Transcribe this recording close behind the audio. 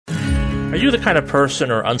Are you the kind of person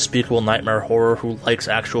or unspeakable nightmare horror who likes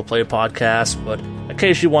actual play podcasts, but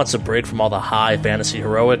occasionally wants a break from all the high fantasy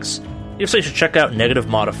heroics? You say you should check out Negative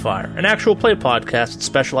Modifier, an actual play podcast that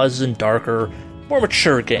specializes in darker, more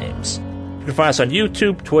mature games. You can find us on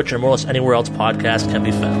YouTube, Twitch, and more or less anywhere else podcasts can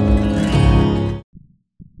be found.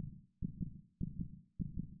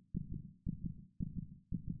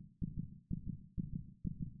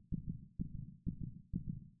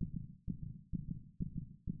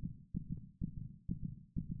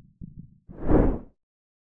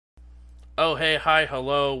 Oh, hey, hi,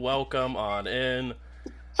 hello, welcome on in.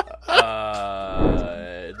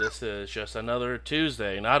 This is just another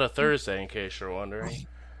Tuesday, not a Thursday, in case you're wondering.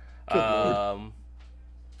 But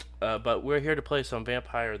we're here to play some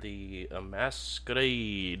Vampire the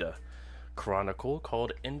Masquerade Chronicle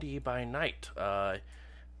called Indie by Night.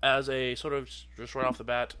 As a sort of, just right off the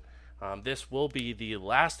bat, this will be the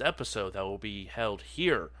last episode that will be held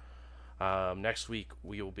here. Next week,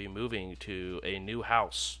 we will be moving to a new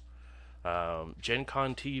house. Gen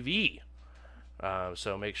Con TV.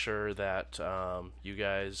 So make sure that you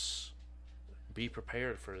guys be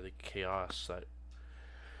prepared for the chaos that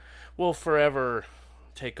will forever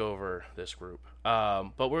take over this group.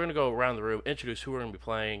 But we're going to go around the room, introduce who we're going to be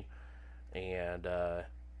playing, and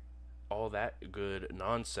all that good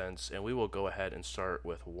nonsense. And we will go ahead and start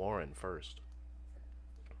with Warren first.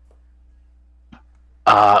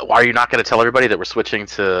 Are you not going to tell everybody that we're switching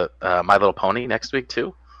to My Little Pony next week,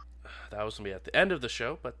 too? That was going to be at the end of the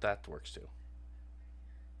show, but that works too.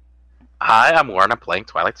 Hi, I'm Warren. I'm playing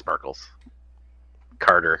Twilight Sparkles.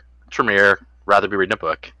 Carter. Tremere. Rather be reading a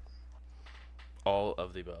book. All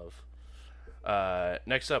of the above.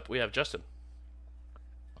 Next up, we have Justin.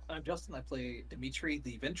 I'm Justin. I play Dimitri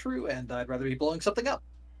the Ventru, and I'd rather be blowing something up.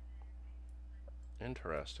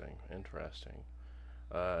 Interesting.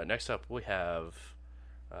 Next up, we have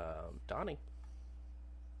Donnie.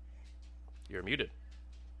 You're muted.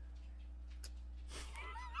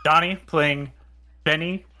 Donnie playing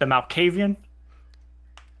Benny the Malkavian.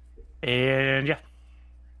 And yeah.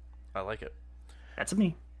 I like it. That's a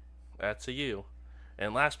me. That's a you.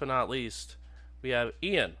 And last but not least, we have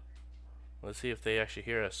Ian. Let's see if they actually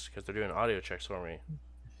hear us, because they're doing audio checks for me.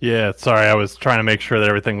 Yeah, sorry, I was trying to make sure that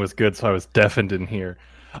everything was good, so I was deafened in here.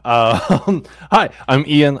 Hi, I'm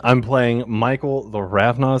Ian. I'm playing Michael the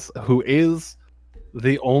Ravnos, who is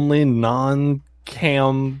the only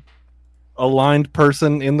non-cam aligned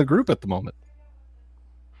person in the group at the moment.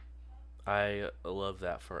 I love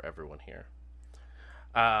that for everyone here.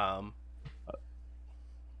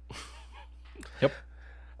 Yep.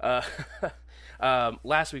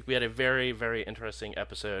 Last week we had a very, very interesting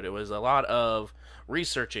episode. It was a lot of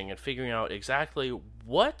researching and figuring out exactly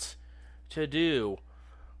what to do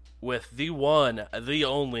with the one, the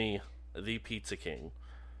only, the Pizza King.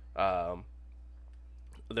 There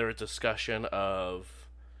was discussion of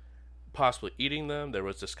possibly eating them. There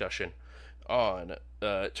was discussion on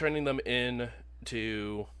turning them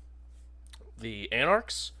into the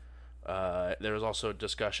Anarchs. There was also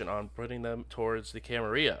discussion on putting them towards the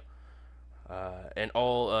Camarilla. And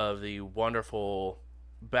all of the wonderful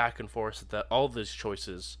back and forth that all of these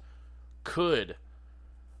choices could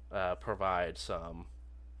provide some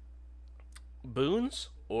boons,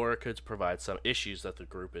 or could provide some issues that the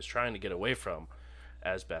group is trying to get away from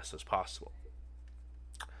as best as possible.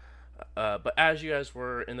 But as you guys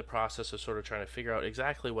were in the process of sort of trying to figure out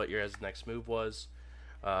exactly what your guys' next move was,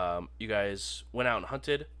 you guys went out and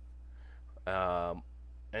hunted, and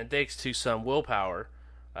thanks to some willpower,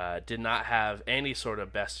 did not have any sort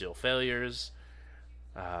of bestial failures,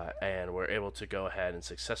 and were able to go ahead and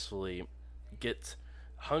successfully get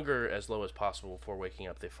hunger as low as possible before waking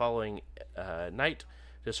up the following night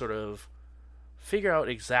to sort of figure out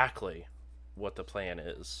exactly what the plan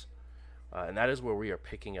is. And that is where we are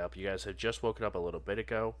picking up. You guys have just woken up a little bit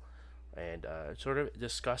ago, and sort of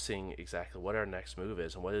discussing exactly what our next move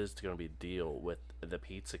is and what is going to be the deal with the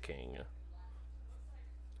Pizza King.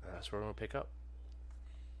 That's where we're going to pick up.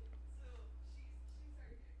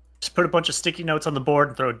 Just put a bunch of sticky notes on the board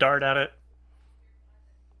and throw a dart at it.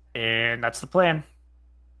 And that's the plan.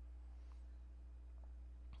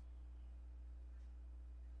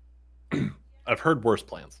 I've heard worse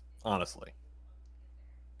plans, honestly.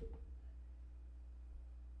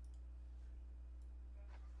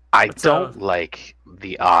 I don't like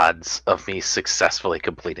the odds of me successfully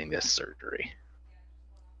completing this surgery.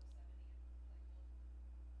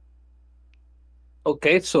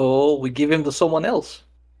 Okay, so we give him to someone else.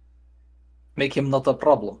 Make him not a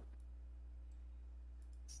problem.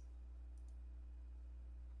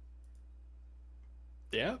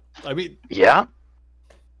 Yeah, I mean... Yeah?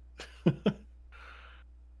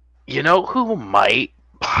 You know who might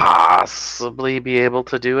possibly be able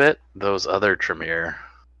to do it? Those other Tremere.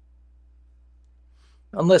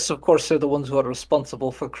 Unless, of course, they're the ones who are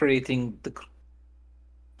responsible for creating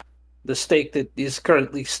the stake that is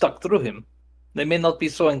currently stuck through him. They may not be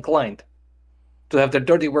so inclined to have their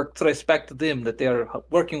dirty work traced back to them that they are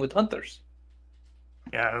working with hunters.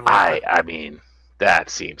 Yeah, I mean, that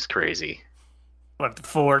seems crazy. What, the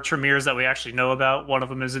 4 Tremeres that we actually know about? One of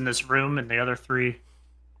them is in this room, and the other 3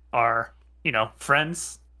 are,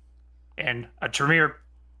 friends. And a Tremere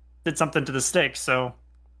did something to the stake, so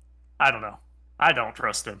I don't know. I don't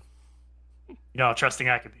trust him. You know how trusting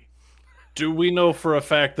I could be. Do we know for a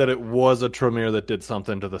fact that it was a Tremere that did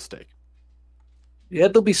something to the stake? Yeah,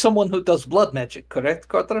 there'll be someone who does blood magic, correct,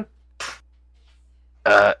 Carter?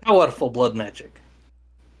 Powerful blood magic.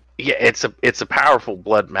 Yeah, it's a powerful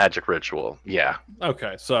blood magic ritual. Yeah.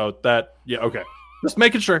 Okay, so okay. Just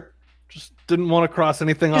making sure. Just didn't want to cross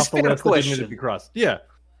anything off the list that didn't need to be crossed. Yeah.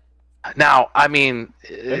 Now, I mean,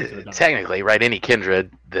 technically, right? Any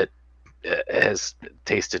kindred that has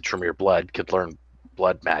tasted Tremere blood could learn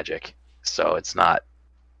blood magic. So it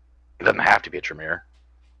doesn't have to be a Tremere.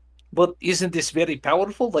 But isn't this very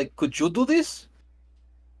powerful? Like, could you do this?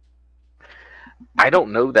 I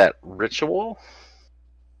don't know that ritual.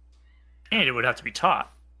 And it would have to be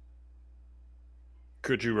taught.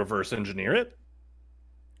 Could you reverse engineer it?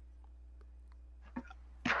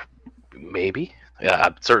 Maybe. Yeah,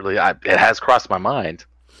 certainly. It has crossed my mind.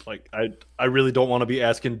 Like, I really don't want to be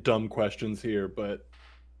asking dumb questions here, but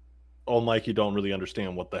like you don't really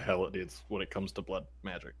understand what the hell it is when it comes to blood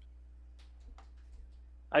magic.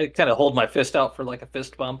 I kind of hold my fist out for like a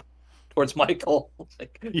fist bump towards Michael.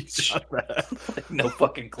 Like, no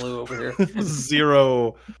fucking clue over here.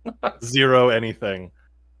 Zero anything.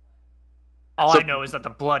 All I know is that the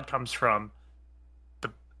blood comes from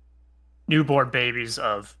the newborn babies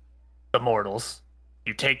of the mortals.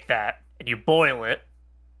 You take that and you boil it,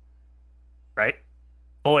 right?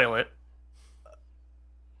 Boil it.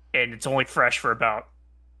 And it's only fresh for about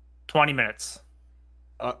 20 minutes.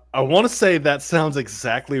 I want to say that sounds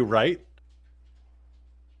exactly right,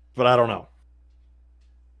 but I don't know.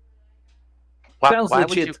 Sounds Why legit.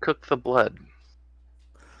 would you cook the blood?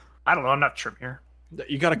 I don't know. I'm not sure here.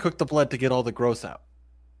 You got to cook the blood to get all the gross out.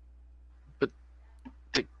 But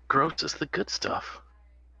the gross is the good stuff.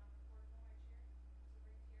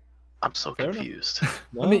 I'm so Fair confused.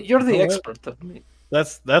 I mean, you're the all right. expert. I mean,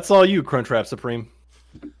 That's all you, Crunchwrap Supreme.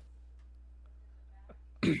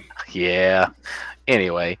 Yeah.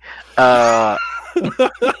 Anyway, Well,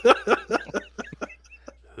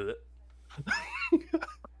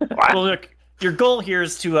 look, your goal here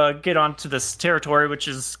is to get onto this territory, which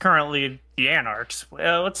is currently the Anarchs.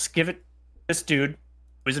 Well, let's give this dude,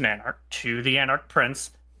 who's an Anarch, to the Anarch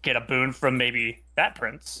Prince, get a boon from maybe that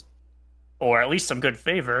prince, or at least some good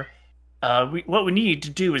favor. What we need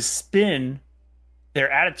to do is spin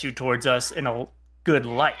their attitude towards us in a good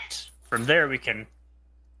light. From there, we can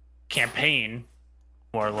campaign,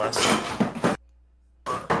 more or less.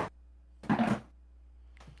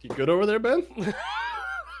 You good over there, Ben?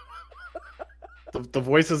 The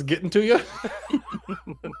voice is getting to you?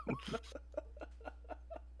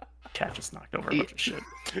 Cat just knocked over a bunch of shit.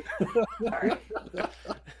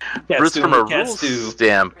 Bruce, from a rules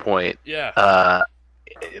standpoint,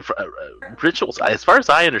 rituals, as far as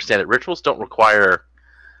I understand it, rituals don't require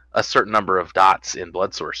a certain number of dots in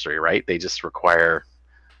blood sorcery, right? They just require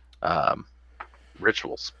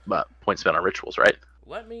rituals, points spent on rituals, right?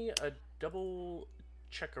 Let me double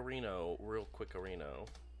check Areno real quick. Areno.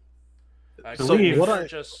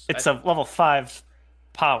 It's a level 5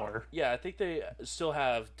 power. Yeah, I think they still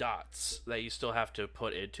have dots that you still have to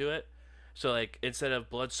put into it. So, like, instead of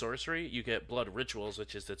blood sorcery, you get blood rituals,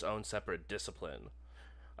 which is its own separate discipline,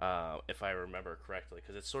 if I remember correctly.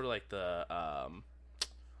 Because it's sort of like the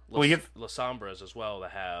La Sombras as well,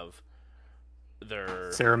 that have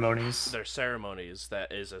their ceremonies. Their ceremonies,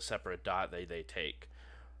 that is a separate dot they take.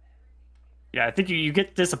 Yeah, I think you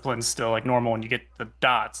get disciplines still, like normal, and you get the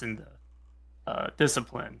dots in the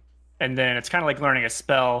discipline. And then it's kind of like learning a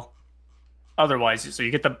spell otherwise. So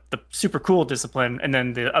you get the super cool discipline, and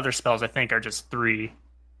then the other spells, I think, are just 3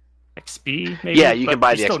 XP, maybe? Yeah, you can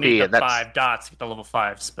buy the still XP, need and the that's 5 dots to get the level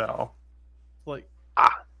 5 spell. Like,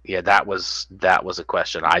 yeah, that was a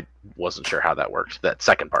question. I wasn't sure how that worked. That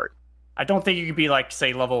second part. I don't think you could be like,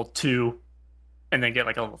 say, level 2 and then get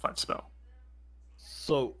like a level 5 spell.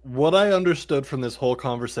 So what I understood from this whole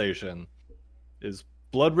conversation is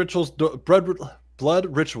blood rituals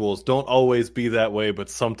don't always be that way, but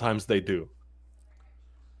sometimes they do.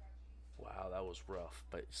 Wow, that was rough,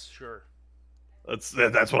 but sure.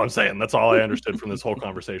 That's what I'm saying. That's all I understood from this whole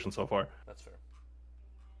conversation so far. That's fair.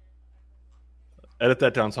 Edit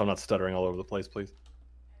that down so I'm not stuttering all over the place, please.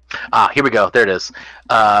 Here we go. There it is.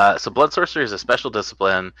 So blood sorcery is a special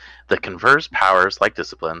discipline that confers powers like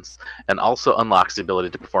disciplines and also unlocks the ability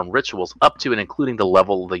to perform rituals up to and including the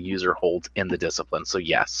level the user holds in the discipline. So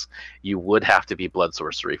yes, you would have to be blood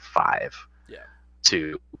sorcery 5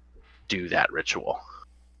 to do that ritual.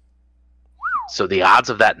 So the odds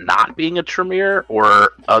of that not being a Tremere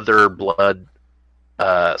or other blood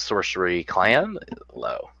sorcery clan,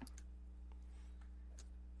 low.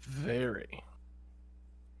 Very.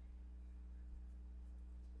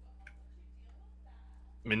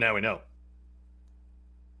 I mean, now we know.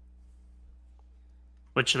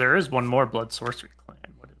 Which there is one more blood sorcery clan.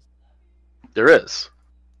 What is it? There is.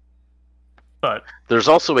 But there's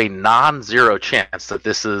also a non-zero chance that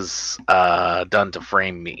this is done to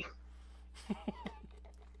frame me.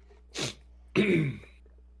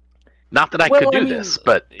 Not that I could do this,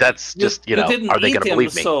 but that's just, are they going to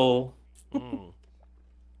believe me? So...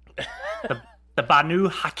 the Banu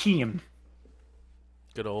Hakim.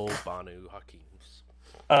 Good old Banu Hakims.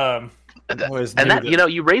 And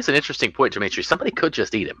that, you raise an interesting point, Dimitri. Somebody could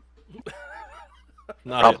just eat him.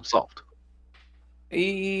 Problem solved.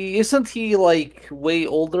 Isn't he, way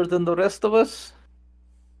older than the rest of us?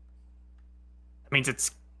 That means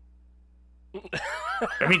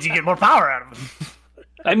you get more power out of him.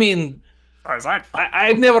 I mean, as far as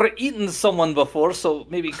I've never eaten someone before, so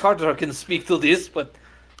maybe Carter can speak to this, but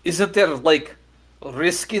isn't there,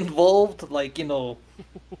 risk involved?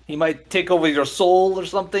 He might take over your soul or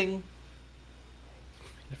something?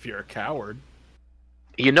 If you're a coward.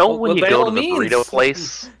 When you go to the burrito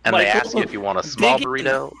place and they ask you if you want a small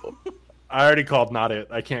burrito? I already called not it.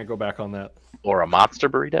 I can't go back on that. Or a monster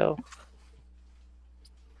burrito?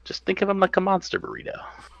 Just think of him like a monster burrito.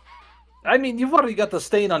 I mean, you've already got the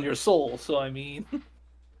stain on your soul, so I mean...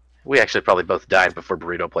 We actually probably both died before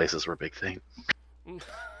burrito places were a big thing.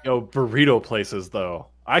 Burrito places, though.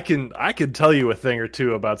 I can tell you a thing or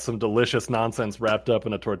two about some delicious nonsense wrapped up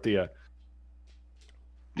in a tortilla.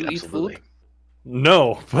 You Absolutely. eat food?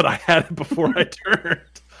 No, but I had it before I turned.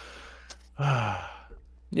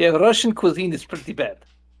 Yeah, Russian cuisine is pretty bad.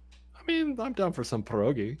 I mean, I'm down for some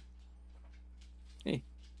pierogi. Hey.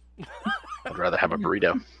 I'd rather have a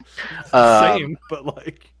burrito. Same, but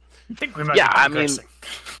I think we might be progressing.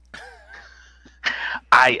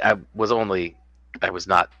 I was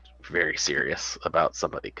not very serious about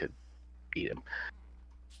somebody could eat him.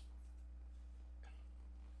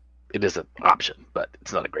 It is an option, but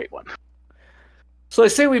it's not a great one. So I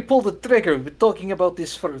say we pull the trigger. We've been talking about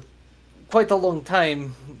this for quite a long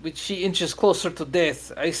time, with she inches closer to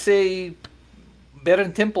death. I say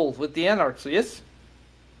Baron Temple with the Anarchs, yes?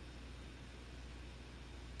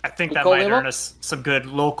 I think that might earn us some good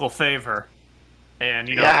local favor. And,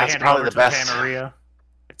 it's probably the best. Maria,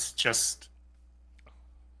 it's just...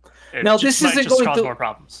 Now, this isn't going cause to more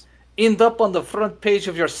problems. End up on the front page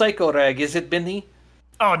of your Psycho Rag, is it, Benny?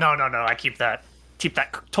 Oh, no. I keep that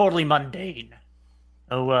totally mundane.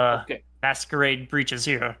 Okay. Masquerade breaches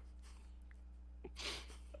here.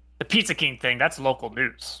 The Pizza King thing, that's local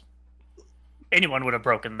news. Anyone would have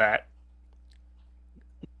broken that.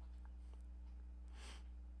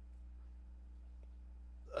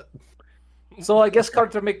 So I guess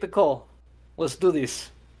Carter make the call. Let's do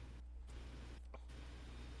this.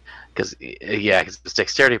 Because it's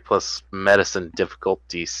dexterity plus medicine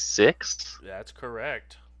difficulty 6. That's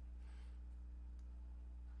correct.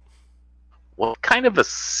 What kind of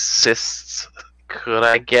assists could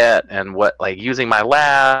I get? And what, using my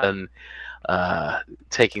lab and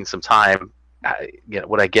taking some time,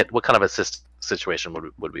 would I get, what kind of assist situation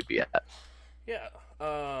would we be at? Yeah.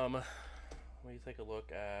 Let me take a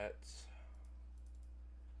look at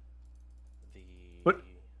the...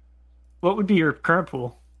 What would be your current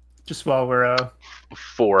pool? Just while we're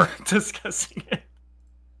 4 discussing it.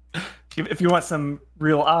 If you want some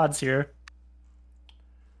real odds here.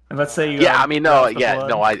 And let's say you would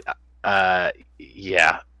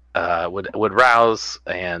rouse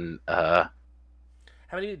and how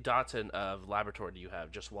many dots of laboratory do you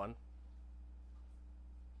have? Just one?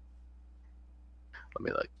 Let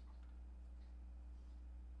me look.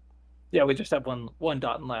 Yeah, we just have one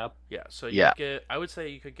dot in lab. Yeah, so I would say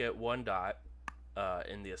you could get 1 dot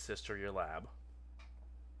in the assist or your lab.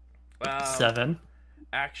 7.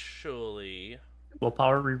 Actually,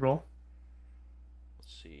 willpower reroll.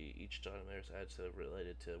 Let's see. Each dot in there is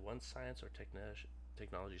related to one science or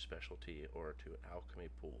technology specialty or to alchemy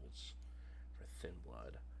pools for thin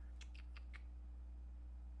blood.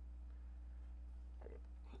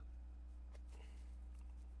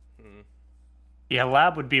 Yeah,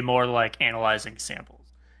 lab would be more like analyzing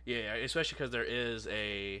samples. Yeah, especially because there is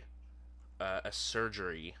a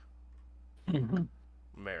surgery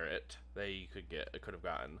merit that you could have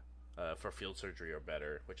gotten for field surgery or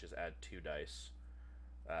better, which is add 2 dice.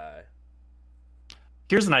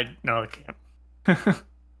 Here's an idea. No, I can't.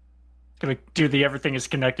 Gonna do the everything is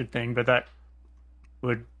connected thing, but that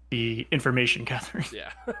would be information gathering.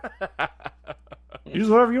 Yeah. Use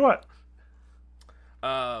whatever you want.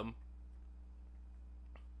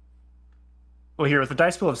 Well, here with a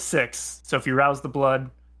dice pool of 6, so if you rouse the blood,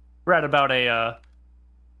 we're at about a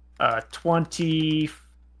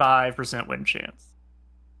 25% win chance.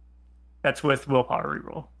 That's with willpower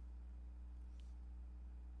reroll.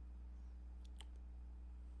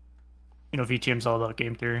 You know, VTM's all about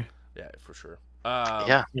game theory. Yeah, for sure.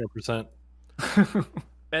 Yeah. 100%.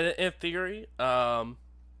 And in theory,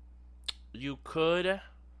 you could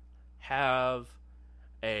have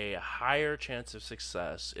a higher chance of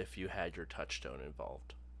success if you had your touchstone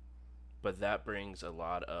involved. But that brings a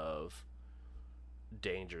lot of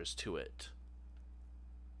dangers to it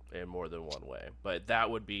in more than one way. But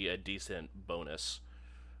that would be a decent bonus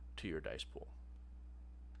to your dice pool.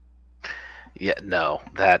 Yeah, no,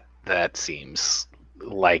 that seems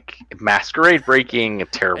like masquerade breaking, a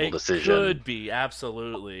terrible decision. Could be,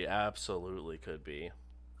 absolutely could be.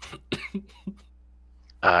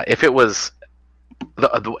 If it was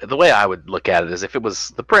the way I would look at it is if it was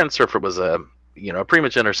the prince, or if it was a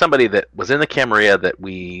Primogen or somebody that was in the Camarilla that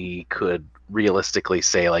we could realistically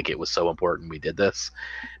say like it was so important we did this,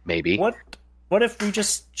 maybe. What if we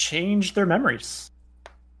just change their memories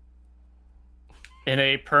in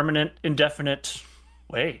a permanent, indefinite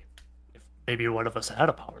way? If maybe one of us had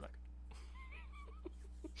a power like.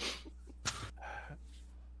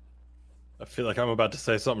 I feel like I'm about to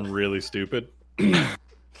say something really stupid.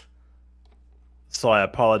 So I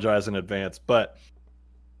apologize in advance, but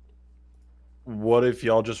what if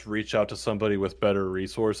y'all just reach out to somebody with better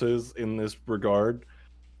resources in this regard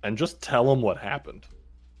and just tell them what happened?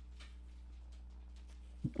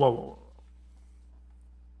 Whoa.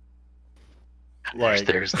 Like,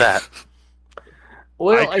 there's that.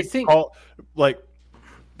 Well, I think like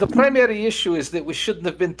the primary issue is that we shouldn't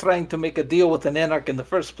have been trying to make a deal with an anarch in the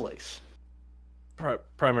first place.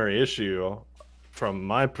 primary issue from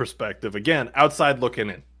my perspective, again, outside looking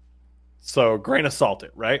in. So grain of salt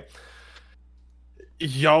it, right?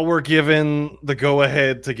 Y'all were given the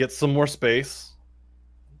go-ahead to get some more space.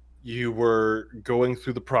 You were going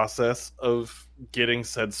through the process of getting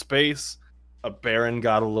said space. A Baron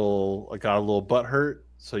got a little butthurt,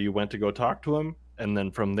 so you went to go talk to him, and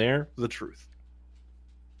then from there, the truth.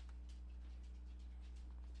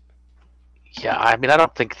 Yeah, I mean, I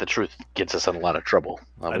don't think the truth gets us in a lot of trouble.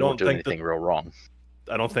 I We don't won't do think anything real wrong.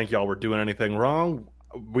 I don't think y'all were doing anything wrong.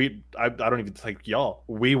 I don't even think y'all.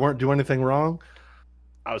 We weren't doing anything wrong.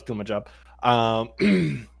 I was doing my job.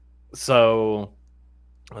 So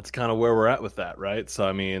that's kind of where we're at with that, right? So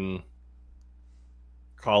I mean,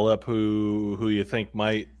 call up who you think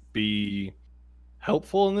might be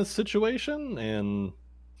helpful in this situation, and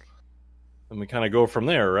we kind of go from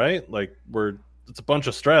there, right? Like it's a bunch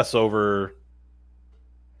of stress over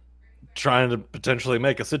trying to potentially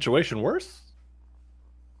make a situation worse.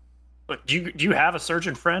 Look, do you have a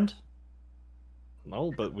surgeon friend?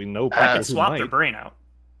 No, but we know I people can who swap their might. brain out.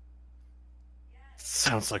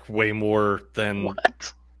 Sounds like way more than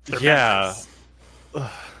What? Their yeah.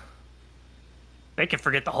 memories. They can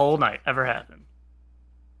forget the whole night ever happened.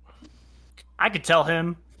 I could tell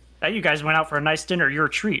him that you guys went out for a nice dinner, your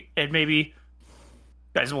treat, and maybe you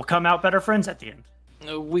guys will come out better friends at the end.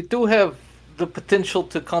 We do have the potential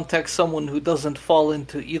to contact someone who doesn't fall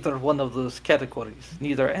into either one of those categories,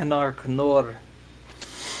 neither Anarch nor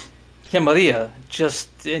Camarilla.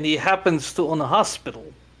 And he happens to own a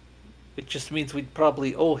hospital. It just means we'd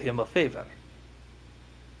probably owe him a favor.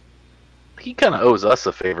 He kind of owes us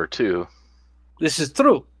a favor too. This is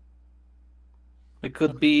true. It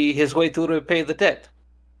could be his way to repay the debt.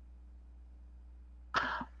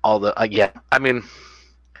 Although, yeah, I mean,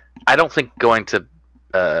 I don't think going to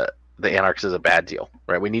the Anarchs is a bad deal,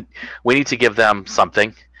 right? We need to give them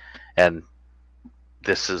something, and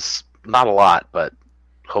this is not a lot, but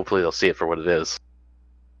hopefully they'll see it for what it is.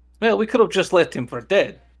 Well, we could have just left him for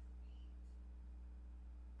dead.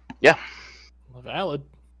 Yeah, Valid.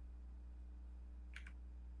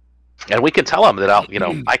 and we can tell him that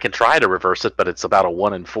I can try to reverse it, but it's about a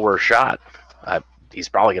 1 in 4 shot. He's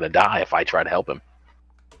probably going to die if I try to help him.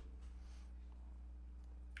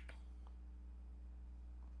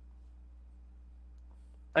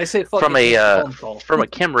 I say fuck From it, a phone call. from a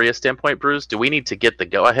Kimria standpoint, Bruce, do we need to get the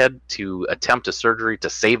go-ahead to attempt a surgery to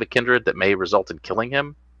save a kindred that may result in killing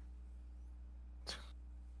him?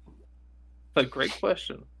 A great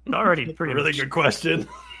question. Already pretty Really much good question.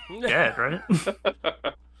 dead, right?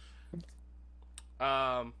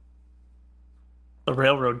 The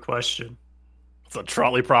railroad question. It's a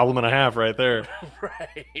trolley problem and a half right there.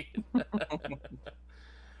 Right. We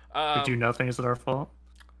do nothing. Is it our fault?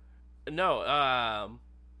 No.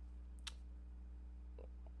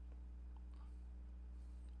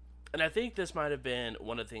 And I think this might have been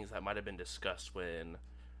one of the things that might have been discussed when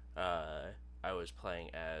I was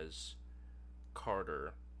playing as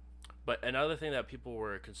Carter. But another thing that people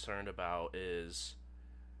were concerned about is,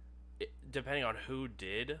 depending on who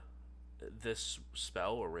did this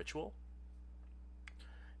spell or ritual,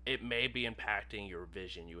 it may be impacting your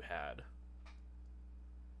vision you had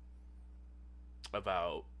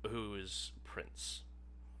about who is Prince.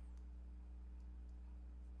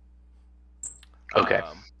 Okay.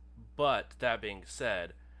 But that being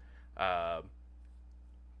said,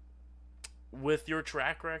 with your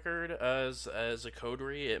track record as a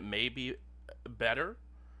coterie, it may be better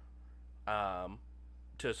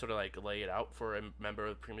to sort of like lay it out for a member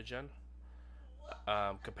of Primogen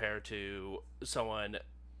compared to someone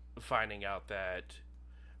finding out that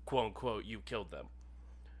quote unquote you killed them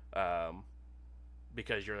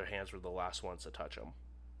because your hands were the last ones to touch them.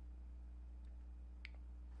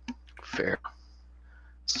 Fair.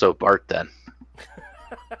 So Bart then.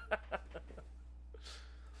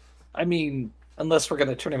 I mean, unless we're going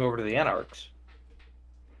to turn him over to the Anarchs.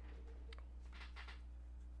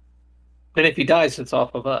 And if he dies, it's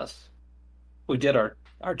off of us. We did our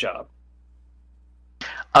job.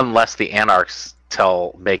 Unless the Anarchs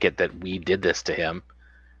make it that we did this to him.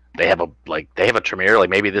 They have a Tremere, like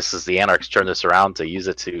maybe this is the Anarchs turn this around to use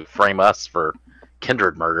it to frame us for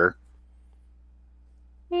kindred murder.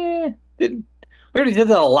 We already did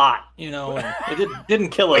that a lot, and it didn't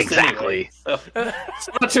kill us Exactly. Anyway,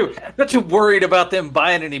 so not too worried about them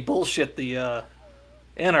buying any bullshit the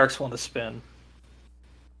Anarchs want to spin.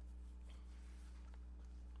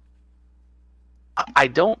 I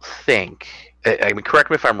don't think. I mean, correct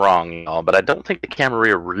me if I'm wrong, but I don't think the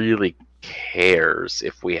Camarilla really cares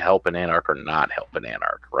if we help an Anarch or not help an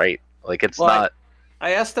Anarch, right? Like, it's not.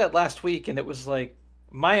 I asked that last week, and it was like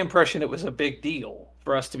my impression. It was a big deal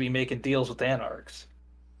for us to be making deals with Anarchs,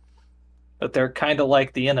 but they're kind of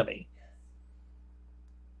like the enemy.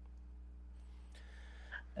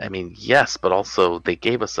 I mean, yes, but also they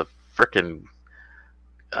gave us a frickin'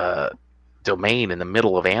 domain in the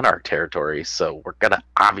middle of Anarch territory, so we're gonna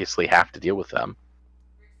obviously have to deal with them.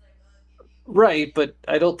 Right, but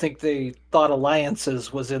I don't think they thought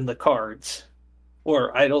alliances was in the cards,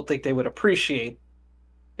 or I don't think they would appreciate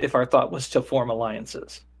if our thought was to form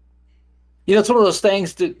alliances. It's one of those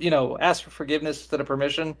things to, ask for forgiveness instead of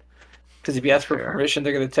permission. Because if you ask for permission,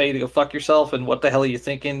 they're going to tell you to go fuck yourself, and what the hell are you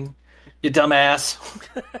thinking, you dumbass?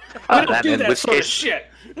 We don't do that sort of shit.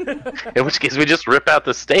 In which case, we just rip out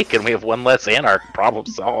the stake and we have one less Anarch. Problem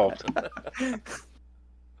solved. I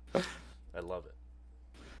love it.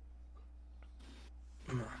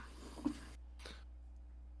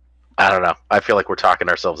 I don't know. I feel like we're talking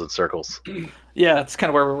ourselves in circles. Yeah, it's kind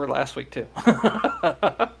of where we were last week, too.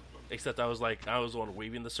 Except I was the one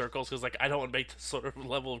weaving the circles because I don't want to make this sort of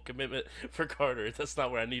level of commitment for Carter. That's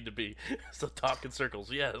not where I need to be. So talk in circles.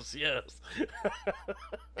 Yes.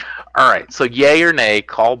 All right. So yay or nay,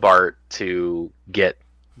 call Bart to get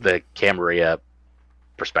the Camarilla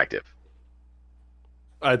perspective.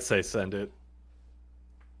 I'd say send it.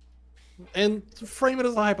 And frame it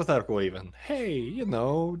as a hypothetical even. Hey,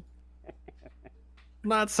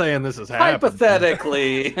 not saying this is happening.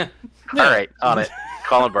 Hypothetically. All right, on it.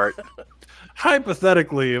 Calling Bart.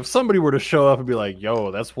 Hypothetically, if somebody were to show up and be like, yo,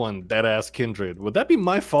 that's one dead-ass kindred, would that be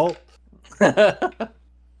my fault?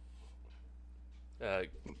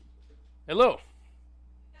 Hello.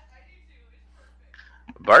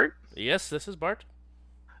 Bart? Yes, this is Bart.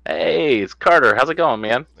 Hey, it's Carter. How's it going,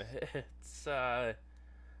 man? It's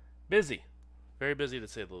busy. Very busy to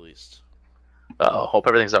say the least. Uh-oh, hope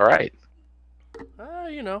everything's all right.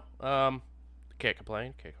 Can't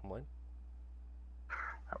complain.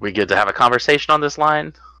 Are we good to have a conversation on this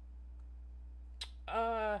line?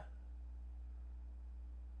 Yeah,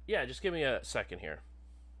 just give me a second here.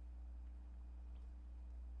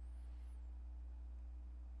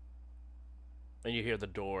 And you hear the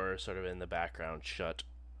door sort of in the background shut.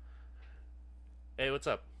 Hey, what's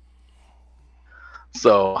up?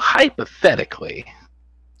 So, hypothetically,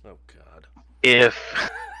 Oh, God. if...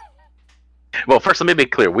 Well, first, let me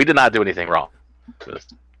make clear. We did not do anything wrong.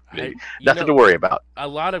 Nothing to worry about. A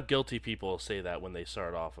lot of guilty people say that when they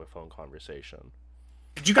start off a phone conversation.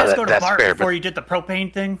 Did you guys go to Bart fair, before you did the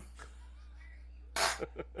propane thing?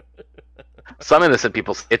 Some innocent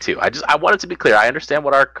people say it too. I want it to be clear. I understand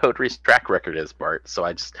what our coteries track record is, Bart. So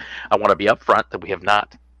I want to be upfront that we have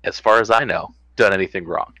not, as far as I know, done anything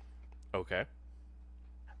wrong. Okay.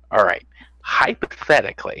 All right.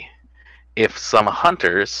 Hypothetically, if some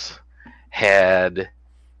hunters had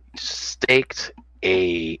staked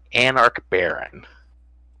a anarch baron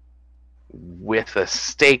with a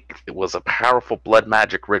stake that was a powerful blood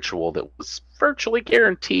magic ritual that was virtually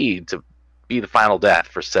guaranteed to be the final death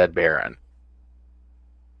for said baron.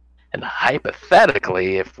 And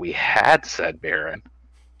hypothetically, if we had said baron,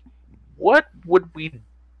 what would we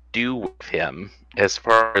do with him as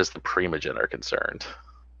far as the Primogen are concerned?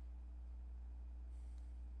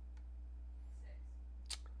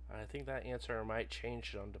 I think that answer might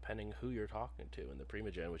change on depending who you're talking to in the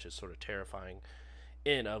Primogen, which is sort of terrifying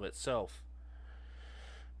in of itself.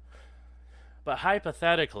 But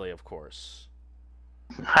hypothetically, of course.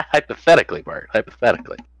 Hypothetically, Bart.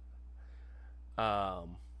 Hypothetically.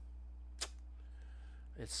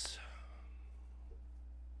 It's...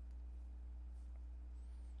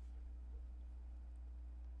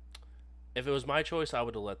 If it was my choice, I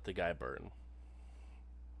would have let the guy burn.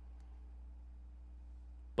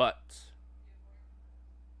 But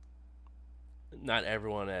not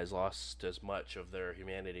everyone has lost as much of their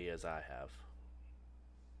humanity as I have.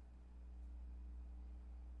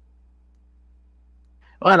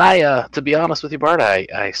 Well, and to be honest with you, Bart,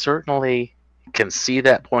 I certainly can see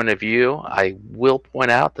that point of view. I will point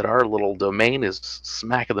out that our little domain is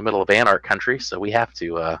smack in the middle of Anarch country, so we have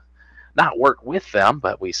to not work with them,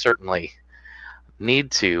 but we certainly need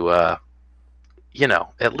to,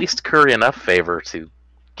 at least curry enough favor to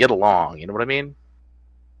get along. You know what I mean?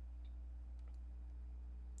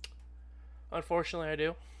 Unfortunately, I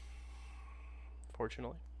do.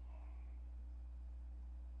 Fortunately.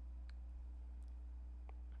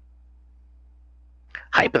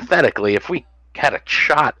 Hypothetically, if we had a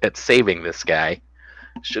shot at saving this guy,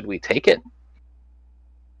 should we take it?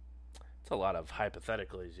 It's a lot of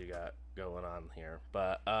hypotheticals you got going on here,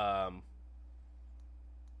 but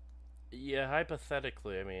yeah,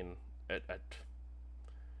 hypothetically, I mean, it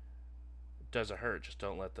doesn't hurt. Just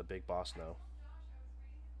don't let the big boss know.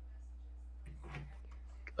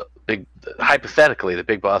 Hypothetically, the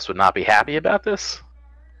big boss would not be happy about this?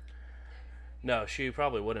 No, she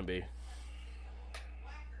probably wouldn't be.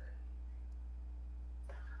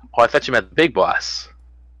 Oh, I thought you meant the big boss.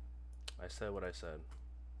 I said what I said.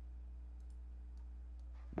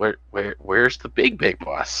 Where's the big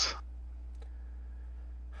boss?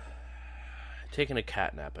 Taking a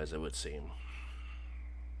cat nap, as it would seem.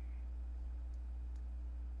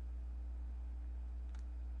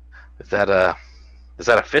 Is that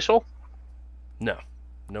official? No,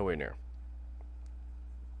 nowhere near.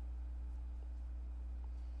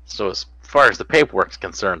 So as far as the paperwork's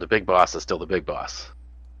concerned, the big boss is still the big boss.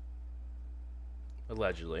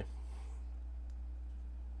 Allegedly.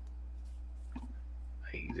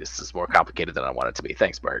 This is more complicated than I want it to be.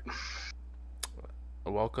 Thanks, Bart.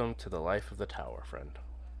 Welcome to the life of the tower, friend.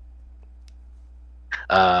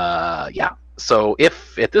 Yeah. So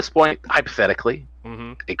if at this point, hypothetically,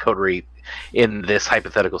 Mm-hmm. a coterie in this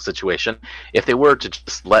hypothetical situation, if they were to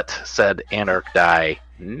just let said anarch die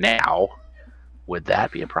now, would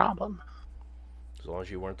that be a problem? As long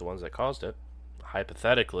as you weren't the ones that caused it.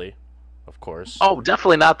 Hypothetically, of course. Oh,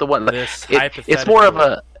 definitely not the one. This It's more of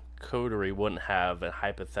a coterie wouldn't have a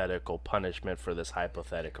hypothetical punishment for this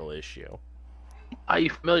hypothetical issue. Are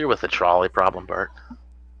you familiar with the trolley problem, Bart?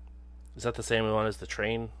 Is that the same one as the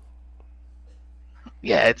train?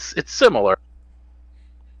 Yeah, it's similar.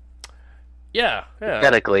 Yeah.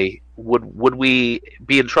 Hypothetically, would we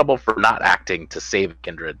be in trouble for not acting to save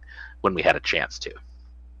Kindred when we had a chance to?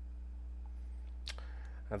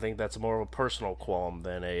 I think that's more of a personal qualm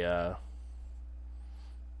than a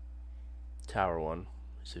tower one.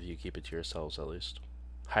 So if you keep it to yourselves, at least.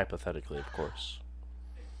 Hypothetically, of course.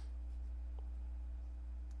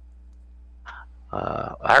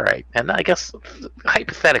 All right. And I guess,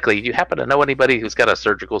 hypothetically, do you happen to know anybody who's got a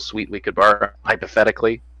surgical suite we could borrow,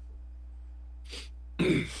 hypothetically?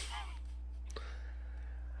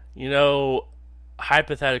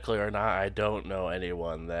 Hypothetically or not, I don't know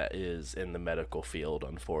anyone that is in the medical field,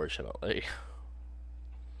 unfortunately.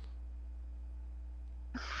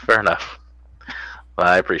 Fair enough. Well,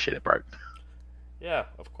 I appreciate it, Bart. Yeah,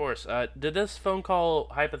 of course. Did this phone call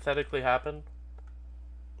hypothetically happen?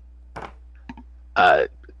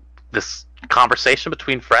 This conversation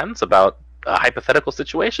between friends about a hypothetical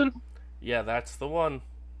situation? Yeah, that's the one.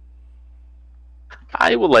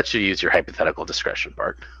 I will let you use your hypothetical discretion,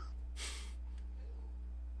 Bart.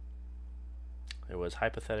 It was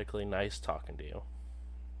hypothetically nice talking to you.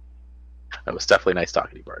 It was definitely nice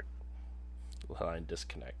talking to you, Bart. The line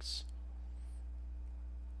disconnects.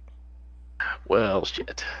 Well,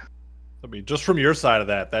 shit. I mean, just from your side of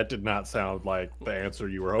that did not sound like the answer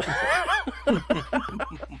you were hoping for.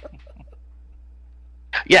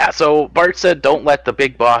 Yeah, so Bart said don't let the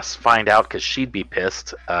big boss find out because she'd be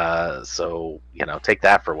pissed. So, take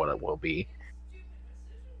that for what it will be.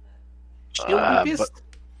 She'll be pissed.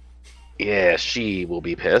 Yeah, she will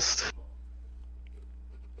be pissed.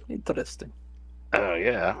 Interesting. Oh,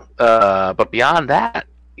 yeah. But beyond that,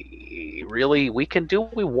 really, we can do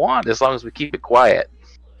what we want as long as we keep it quiet.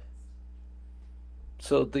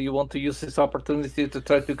 So, do you want to use this opportunity to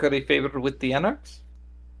try to curry favor with the Anarchs?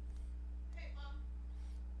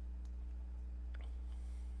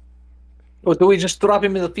 Or do we just drop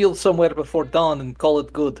him in the field somewhere before dawn and call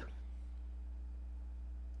it good?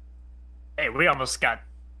 Hey, we almost got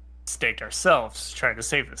staked ourselves trying to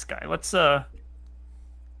save this guy. Let's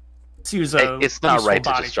use a. It's not right to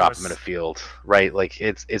body just drop force. him in a field, right? Like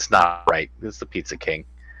it's not right. It's the Pizza King.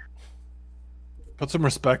 Put some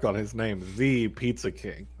respect on his name, the Pizza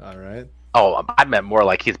King. All right. Oh, I meant more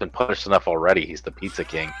like he's been punished enough already. He's the Pizza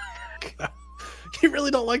King. You really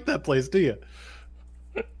don't like that place, do you?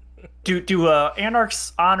 Do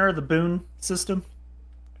Anarchs honor the boon system?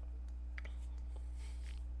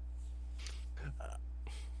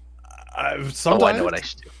 Sometimes. Oh, I know what I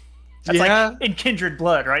should do. That's yeah. like in kindred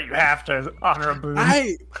blood, right? You have to honor a boon.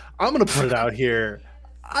 I'm gonna put it out here.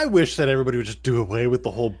 I wish that everybody would just do away with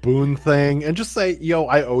the whole boon thing and just say, "Yo,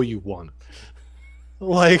 I owe you one."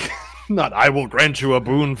 Like, not I will grant you a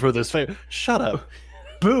boon for this favor. Shut up.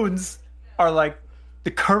 Boons are like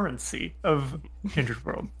the currency of Kindred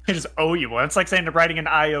World. They just owe you one. It's like saying writing an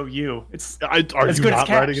IOU. It's Are as you good as not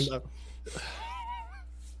cash. writing it?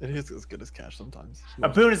 It is as good as cash sometimes. A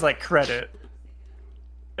boon is like credit.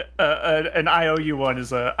 An IOU one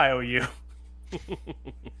is a IOU.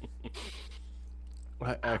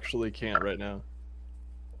 I actually can't right now.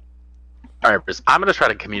 All right, Briz, I'm going to try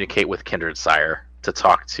to communicate with Kindred Sire to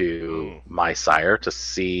talk to my sire to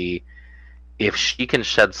see if she can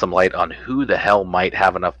shed some light on who the hell might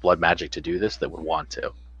have enough blood magic to do this that would want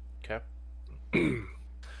to. Okay.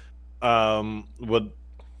 Would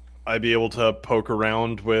I be able to poke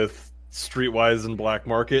around with Streetwise and Black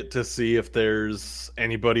Market to see if there's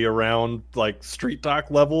anybody around like Street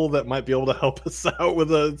Dock level that might be able to help us out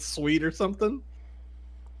with a suite or something?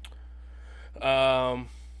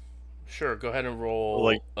 Sure. Go ahead and roll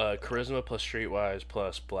Like- charisma plus streetwise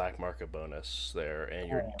plus black market bonus there, and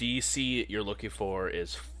your DC you're looking for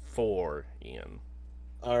is 4, Ian.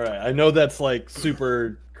 All right, I know that's like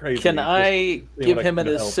super crazy. Can Just I seeing give what I him can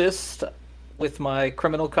an help. assist with my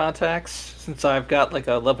criminal contacts, since I've got like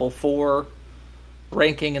a level 4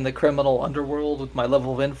 ranking in the criminal underworld with my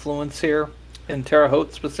level of influence here in Terre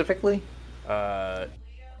Haute specifically? Yeah,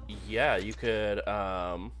 you could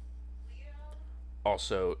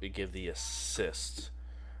also give the assist.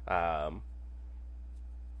 I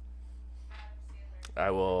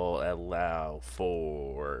will allow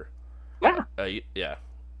for. Yeah. Yeah.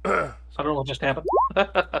 I don't know what just happened.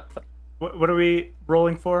 What are we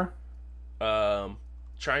rolling for?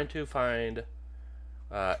 Trying to find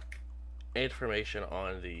information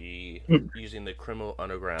on the using the criminal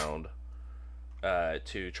underground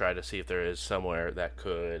to try to see if there is somewhere that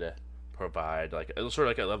could provide like sort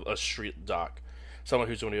of like a street dock, someone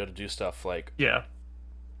who's going to be able to do stuff like Yeah.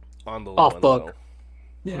 on the Off low book. low.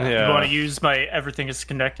 Yeah. You want to use my everything is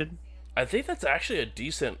connected? I think that's actually a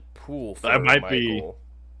decent pool for That might Michael. be-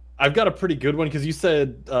 I've got a pretty good one because you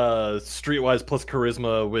said Streetwise plus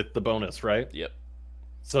Charisma with the bonus, right? Yep.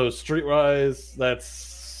 So Streetwise, that's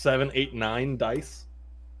 7, 8, 9 dice.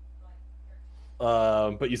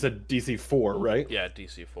 But you said DC 4, right? Yeah,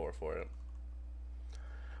 DC 4 for it.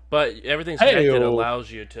 But everything's Hey-o. connected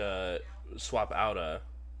allows you to swap out a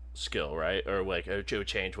skill, right? Or like to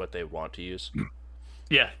change what they want to use.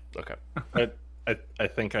 Yeah. Okay. I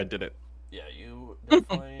think I did it. Yeah, you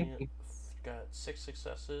definitely got 6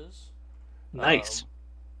 successes. Nice.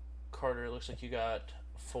 Carter, it looks like you got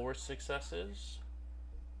 4 successes.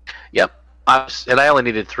 Yep. And I only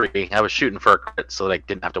needed 3. I was shooting for a crit so that I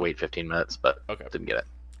didn't have to wait 15 minutes, but Okay, didn't get it.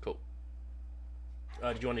 cool.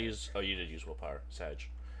 Did you want to use... Oh, you did use willpower, Sag.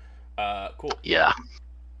 Cool. Yeah.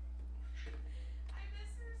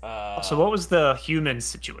 So what was the human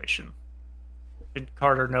situation? Did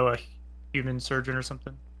Carter know a human surgeon or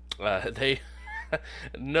something? They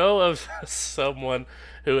know of someone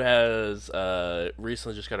who has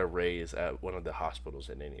recently just got a raise at one of the hospitals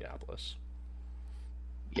in Indianapolis.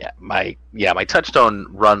 my touchstone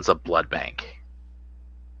runs a blood bank.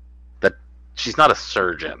 That she's not a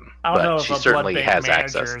surgeon, I don't know but if she a certainly blood has bank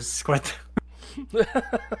access. manager is quite...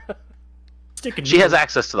 She has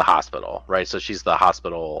access to the hospital, right? So she's the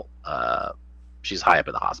hospital. She's high up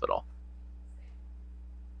in the hospital,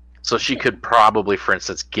 so she could probably, for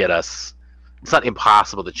instance, get us. It's not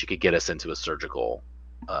impossible that she could get us into a surgical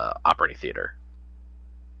operating theater.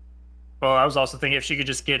 Well, I was also thinking if she could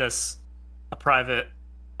just get us a private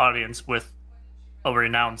audience with a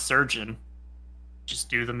renowned surgeon, just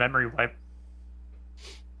do the memory wipe.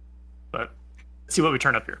 But let's see what we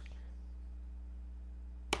turn up here.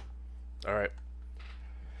 All right.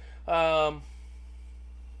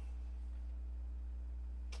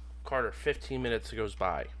 Carter, 15 minutes goes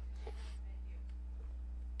by.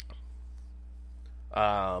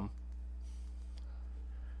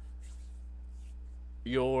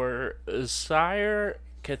 Your sire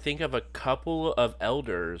can think of a couple of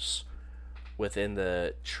elders within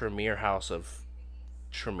the Tremere House of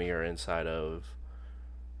Tremere inside of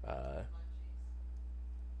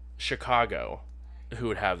Chicago who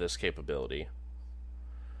would have this capability.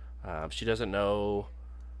 She doesn't know.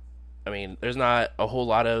 I mean, there's not a whole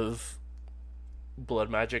lot of blood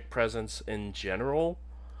magic presence in general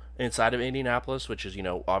inside of Indianapolis, which is,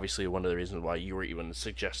 obviously one of the reasons why you were even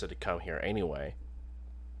suggested to come here anyway.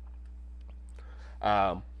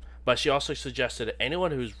 But she also suggested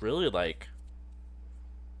anyone who's really,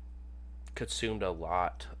 consumed a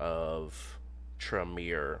lot of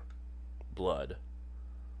Tremere blood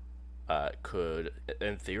could,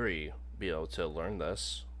 in theory, be able to learn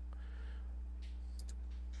this.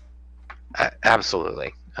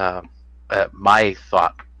 Absolutely. My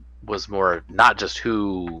thought was more not just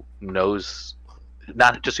who knows,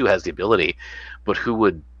 not just who has the ability, but who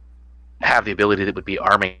would have the ability that would be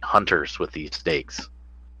arming hunters with these stakes.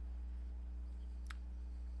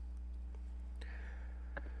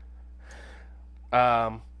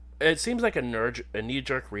 It seems like a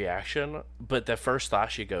knee-jerk reaction, but the first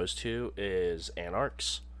thought she goes to is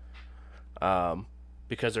anarchs,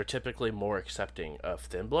 because they're typically more accepting of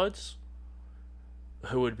thin bloods,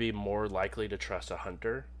 who would be more likely to trust a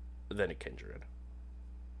hunter than a kindred.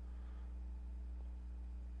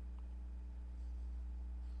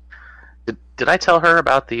 Did I tell her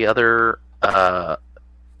about the other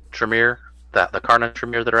Tremere, the Karna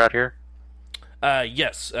Tremere that are out here?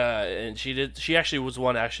 Yes, and she did. She actually was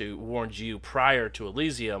one actually warned you prior to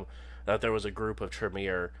Elysium that there was a group of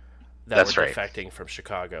Tremere that That's were right. defecting from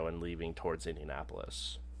Chicago and leaving towards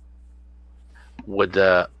Indianapolis. Would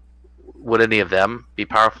any of them be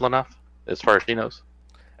powerful enough, as far as she knows?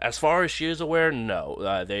 As far as she is aware,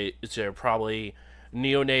 no. They're probably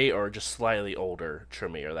neonate or just slightly older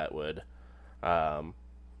Tremere that would. So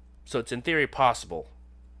it's in theory possible,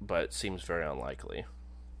 but it seems very unlikely.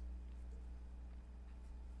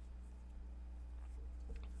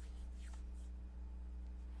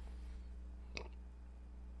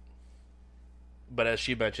 But as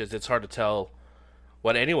she mentions, it's hard to tell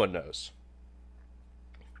what anyone knows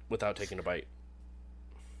without taking a bite.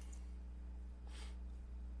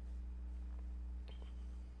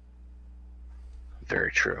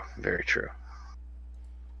 Very true. Very true.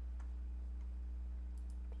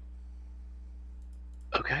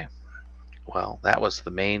 Okay. Well, that was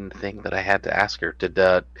the main thing that I had to ask her. Did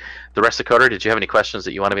the rest of Coder, did you have any questions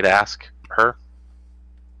that you wanted me to ask her?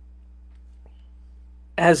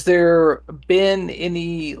 Has there been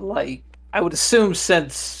any, I would assume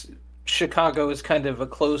since Chicago is kind of a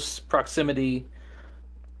close proximity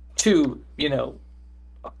to,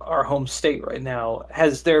 our home state right now,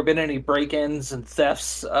 has there been any break-ins and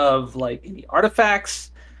thefts of, any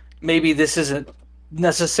artifacts? Maybe this isn't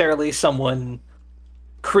necessarily someone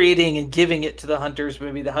creating and giving it to the hunters.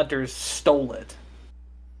 Maybe the hunters stole it.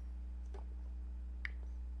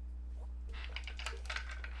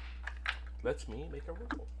 Let's me make a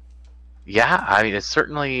roll. Yeah, I mean, it's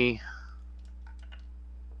certainly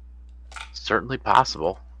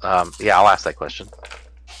possible. Yeah, I'll ask that question.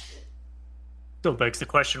 Still begs the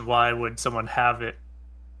question, why would someone have it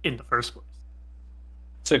in the first place?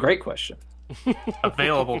 It's a great question.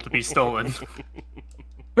 Available to be stolen.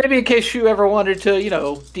 Maybe in case you ever wanted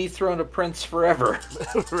to, dethrone a prince forever.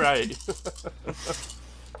 Right.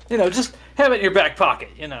 Just have it in your back pocket,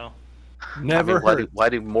 Never I mean, heard. why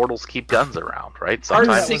do mortals keep guns around, right?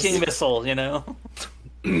 Heart-seeking missile,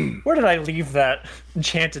 Where did I leave that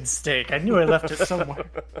enchanted steak? I knew I left it somewhere.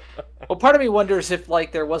 Well, part of me wonders if,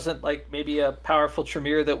 there wasn't, maybe a powerful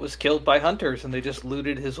Tremere that was killed by hunters and they just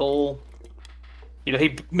looted his whole...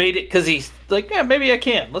 he made it because he's like, yeah, maybe I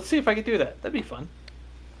can. Let's see if I can do that. That'd be fun.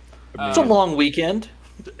 It's a long weekend.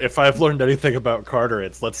 If I've learned anything about Carter,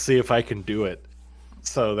 it's let's see if I can do it.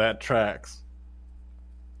 So that tracks.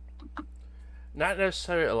 Not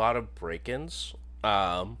necessarily a lot of break-ins,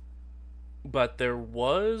 but there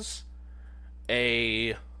was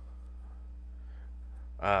a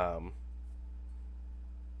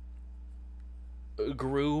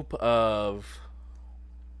group of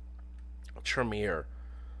Tremere,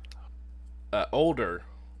 older,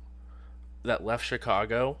 that left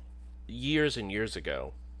Chicago years and years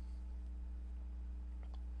ago,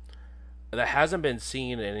 that hasn't been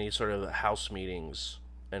seen in any sort of house meetings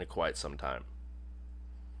in quite some time.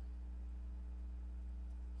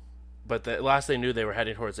 But the last they knew, they were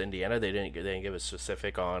heading towards Indiana. They didn't give a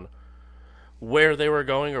specific on where they were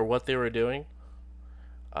going or what they were doing.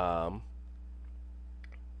 But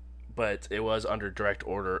it was under direct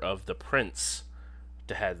order of the prince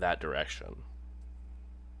to head that direction.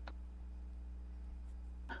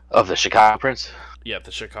 Of the Chicago Prince? Yeah,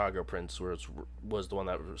 the Chicago prince was the one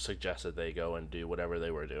that suggested they go and do whatever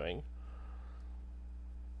they were doing.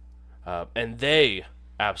 And they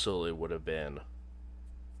absolutely would have been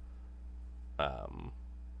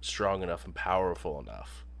strong enough and powerful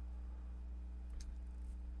enough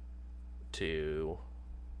to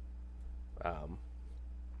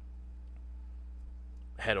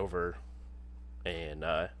head over and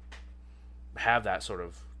have that sort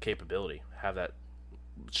of capability, have that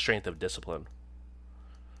strength of discipline.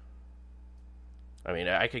 I mean,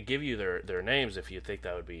 I could give you their names if you think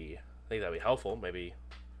that would be helpful. Maybe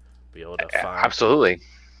be able to find. Absolutely.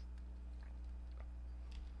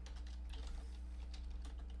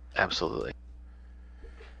 Absolutely.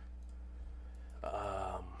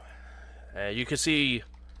 You can see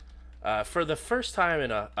for the first time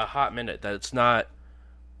in a hot minute that it's not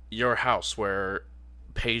your house where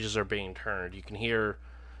pages are being turned. You can hear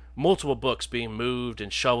multiple books being moved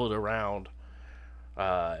and shoveled around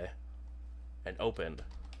and opened.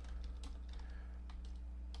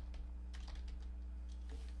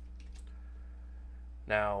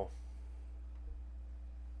 Now,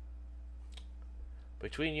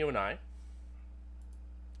 between you and I,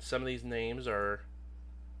 some of these names are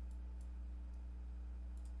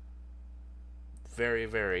very,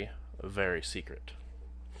 very, very secret.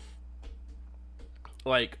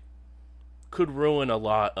 Like, could ruin a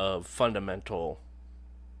lot of fundamental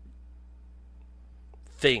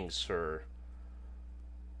things for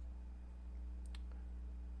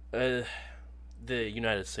the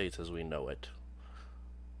United States as we know it.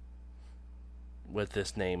 With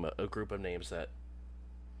this name, a group of names that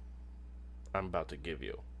I'm about to give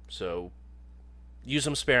you. So, use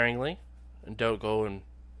them sparingly, and don't go and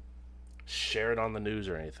share it on the news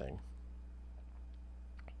or anything.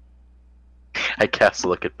 I cast a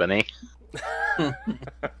look at Benny.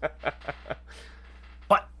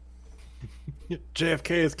 What?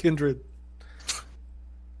 JFK is kindred.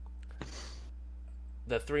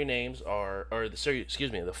 The four names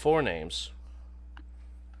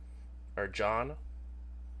are John,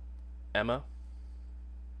 Emma,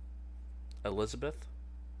 Elizabeth,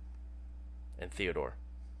 and Theodore.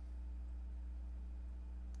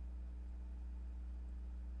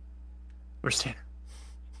 Where's Tanner?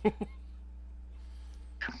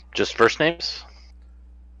 Just first names?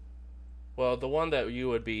 Well, the one that you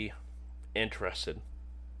would be interested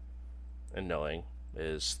in knowing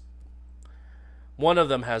is one of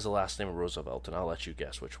them has the last name of Roosevelt, and I'll let you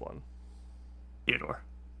guess which one. Theodore.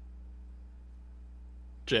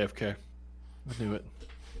 JFK. I knew it.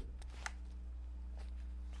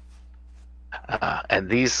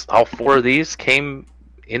 And all four of these came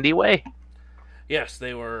Indie way? Yes,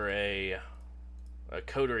 they were a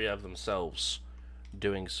coterie of themselves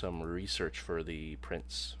doing some research for the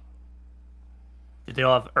prince. Did they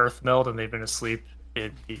all have earth meld and they've been asleep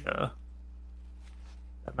in the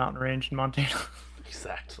that mountain range in Montana?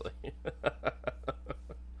 Exactly.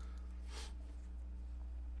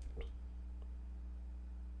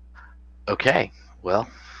 Okay, well,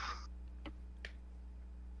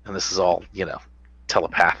 and this is all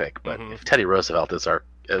telepathic. But if Teddy Roosevelt is our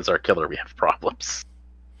killer, we have problems.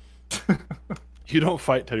 You don't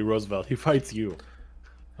fight Teddy Roosevelt; he fights you.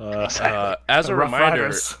 As a reminder,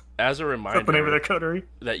 Riders. Is that the name of reminder their coterie?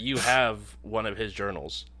 that you have one of his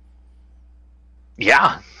journals.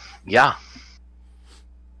 Yeah.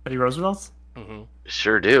 Teddy Roosevelt's? Mm-hmm.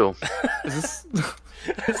 Sure do. Is this?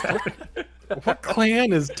 Is that What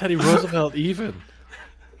clan is Teddy Roosevelt even?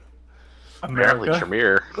 Apparently, America?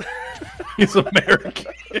 Tremere. He's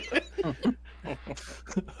American. I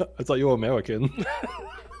thought you were American.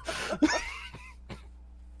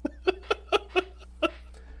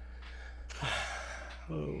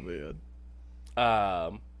 Oh man.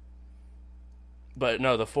 But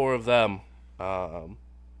no, the four of them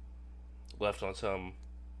left on some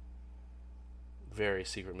very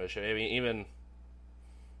secret mission. I mean, even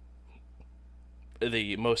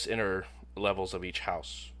the most inner levels of each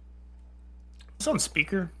house. It's on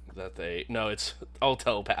speaker. That they no, it's all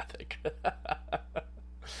telepathic.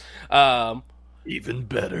 Even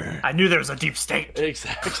better. I knew there was a deep state.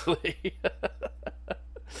 Exactly.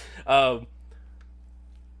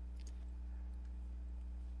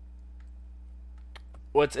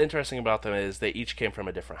 What's interesting about them is they each came from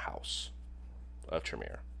a different house of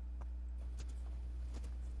Tremere.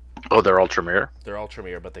 Oh, they're all Tremere? They're all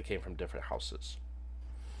Tremere, but they came from different houses.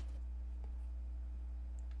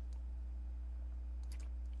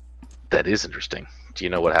 That is interesting. Do you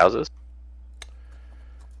know what houses?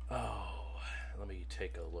 Oh, let me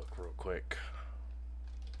take a look real quick.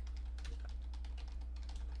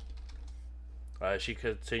 She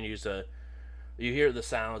continues to... You hear the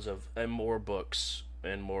sounds of more books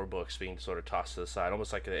and more books being sort of tossed to the side,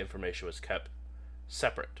 almost like the information was kept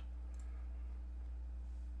separate.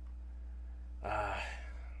 I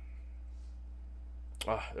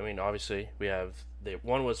mean, obviously, we have...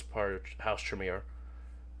 one was part of House Tremere,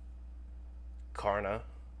 Karna,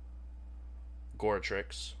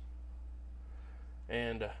 Goratrix,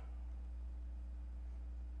 and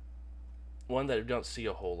one that we don't see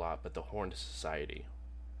a whole lot, but the Horned Society.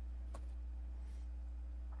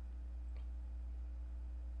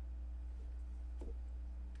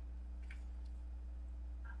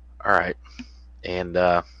 All right, and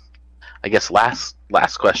I guess last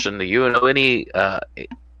question: do you know any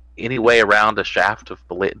way around a shaft of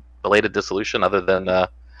belated dissolution other than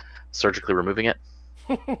surgically removing it?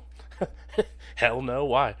 Hell no,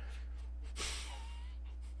 why?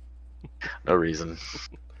 No reason.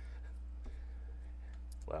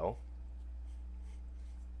 Well,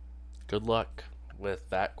 good luck with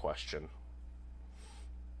that question.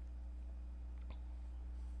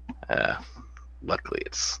 Luckily,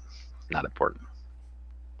 it's not important.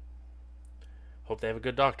 Hope they have a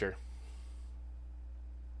good doctor.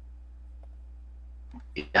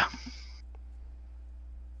 Yeah.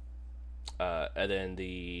 And then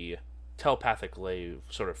the telepathic lave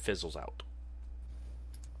sort of fizzles out.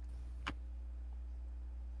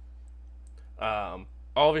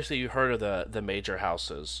 Obviously, you heard of the major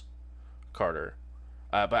houses, Carter.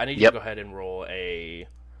 But I need you to go ahead and roll a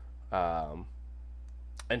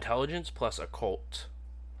intelligence plus occult.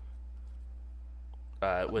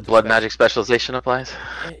 With Blood magic specialization applies?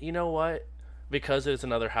 You know what? Because it's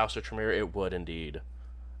another house of Tremere, it would indeed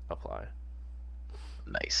apply.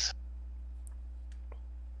 Nice.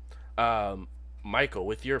 Michael,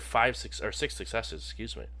 with your 6 successes,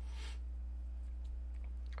 excuse me.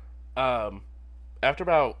 After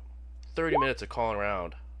about 30 minutes of calling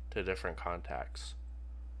around to different contacts,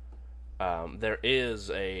 there is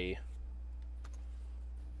a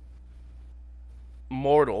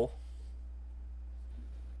mortal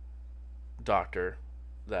doctor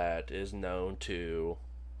that is known to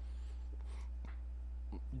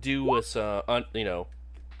do with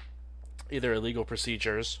either illegal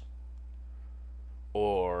procedures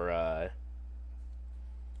or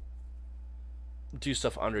do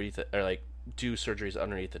stuff underneath it, or like do surgeries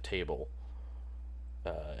underneath the table.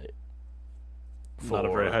 Not a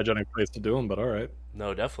very hygienic place to do them, but all right.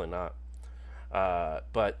 No, definitely not.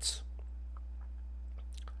 But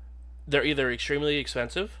they're either extremely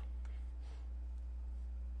expensive,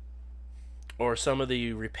 or some of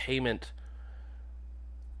the repayment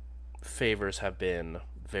favors have been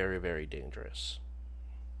very, very dangerous.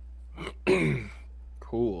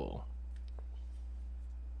 Cool.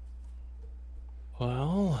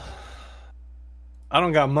 Well, I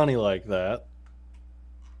don't got money like that,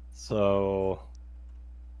 so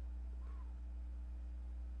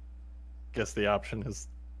guess the option is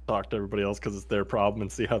talk to everybody else because it's their problem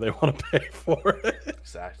and see how they want to pay for it.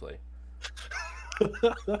 Exactly.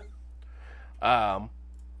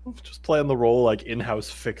 Just playing the role like in-house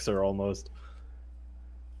fixer almost.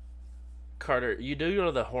 Carter, you do go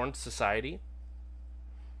to the Horned Society.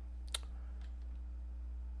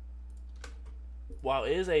 While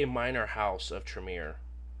it is a minor house of Tremere,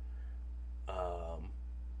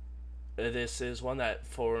 this is one that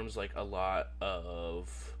forms like a lot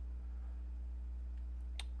of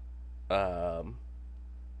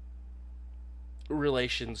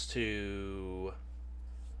relations to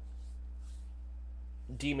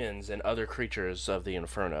demons and other creatures of the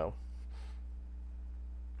Inferno.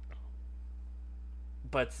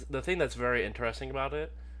 But the thing that's very interesting about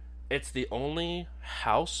it, it's the only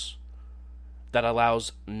house that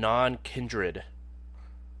allows non-kindred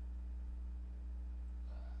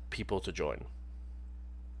people to join.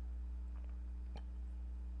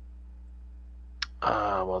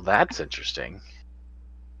 Well, that's interesting.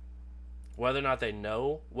 Whether or not they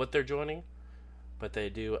know what they're joining, but they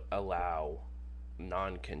do allow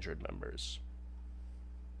non-kindred members.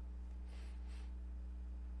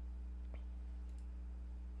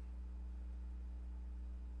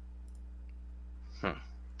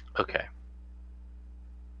 Okay.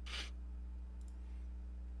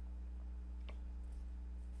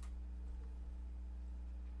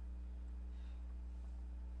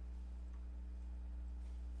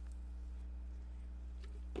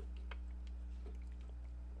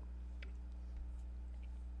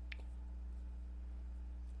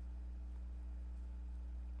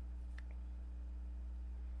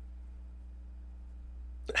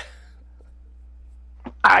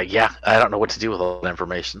 Yeah, I don't know what to do with all that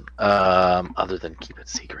information, other than keep it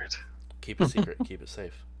secret. Keep it secret. Keep it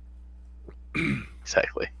safe.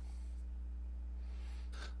 Exactly.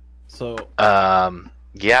 So,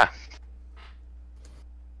 yeah.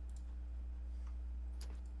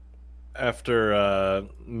 after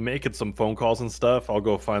making some phone calls and stuff, I'll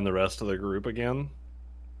go find the rest of the group again,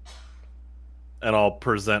 and I'll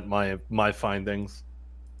present my findings.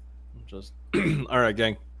 Just all right,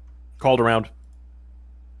 gang. Called around.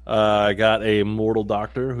 I got a mortal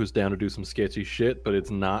doctor who's down to do some sketchy shit, but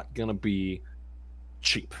it's not gonna be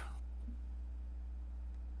cheap.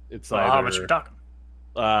 It's How much you talking?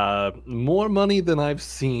 More money than I've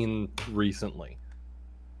seen recently,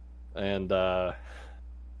 and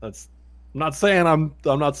that's. I'm not saying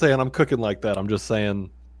I'm cooking like that. I'm just saying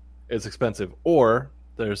it's expensive. Or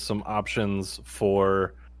there's some options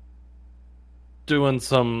for doing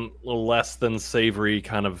some less than savory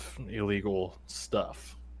kind of illegal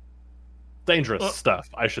stuff. Dangerous stuff,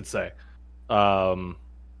 I should say.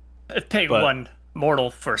 If paying one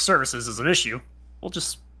mortal for services is an issue, we'll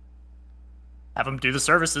just have him do the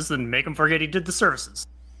services and make him forget he did the services.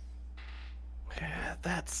 Yeah,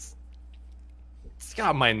 it's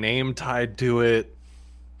got my name tied to it.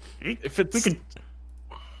 We could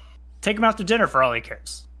take him out to dinner for all he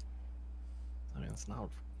cares. I mean, it's not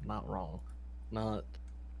wrong. Not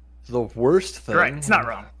the worst thing. Right, it's not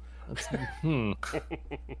wrong.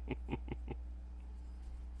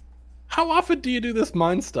 How often do you do this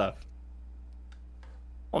mind stuff?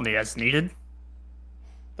 Only as needed.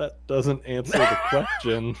 That doesn't answer the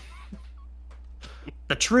question.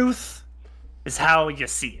 The truth is how you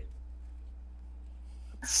see it.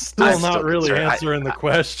 Still not really answering the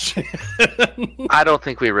question. I don't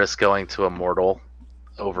think we risk going to a mortal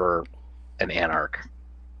over an anarch.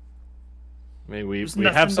 I mean, we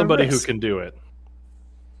have somebody who can do it.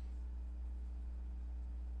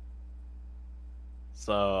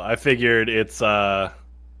 So I figured it's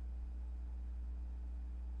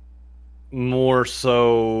more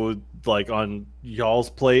so like on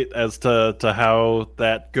y'all's plate as to how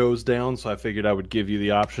that goes down. So I figured I would give you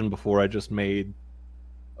the option before I just made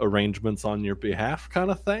arrangements on your behalf, kind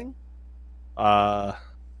of thing. But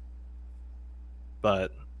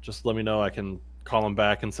just let me know. I can call him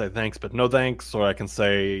back and say thanks, but no thanks, or I can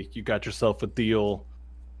say you got yourself a deal.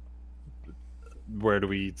 Where do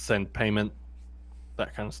we send payment?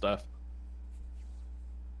 That kind of stuff.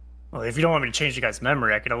 Well, if you don't want me to change the guy's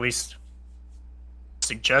memory, I could at least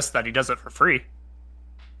suggest that he does it for free.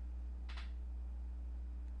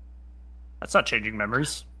 That's not changing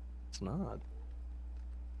memories. It's not.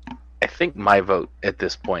 I think my vote at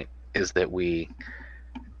this point is that we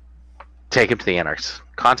take him to the Anarchs,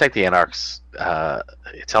 contact the Anarchs,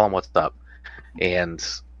 tell them what's up, and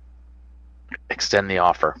extend the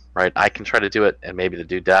offer, right? I can try to do it, and maybe the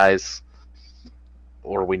dude dies,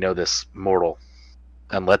 or we know this mortal,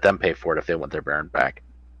 and let them pay for it if they want their Baron back.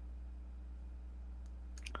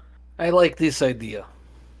 I like this idea.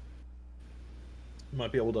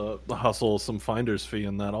 Might be able to hustle some finder's fee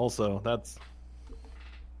in that also.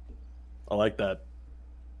 I like that.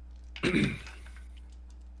 I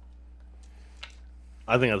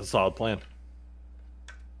think that's a solid plan.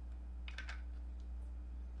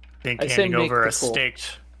 I think handing over a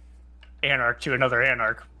staked anarch to another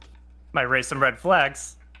anarch might raise some red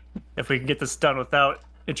flags. If we can get this done without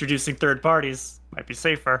introducing third parties, might be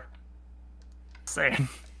safer. Saying.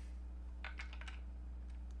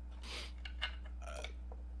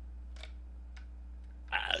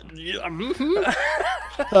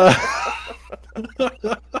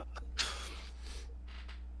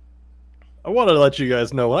 I wanted to let you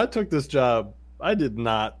guys know, when I took this job, I did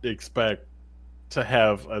not expect to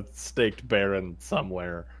have a staked Baron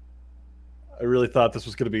somewhere. I really thought this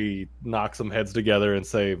was going to be knock some heads together and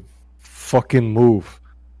say, fucking move.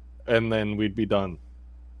 And then we'd be done.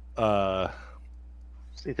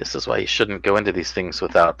 See, this is why you shouldn't go into these things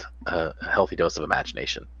without a healthy dose of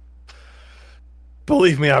imagination.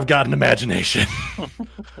 Believe me, I've got an imagination.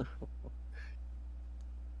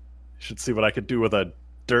 Should see what I could do with a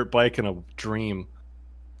dirt bike and a dream.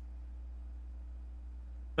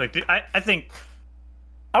 Like, I think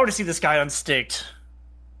I want to see this guy unstaked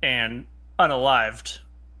and unalived,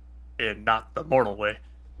 in not the mortal way,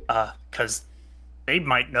 because they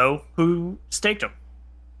might know who staked him,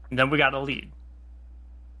 and then we got a lead.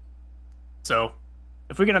 So,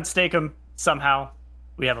 if we can unstake him somehow,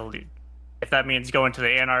 we have a lead. If that means going to the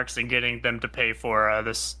Anarchs and getting them to pay for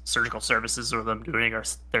this surgical services, or them doing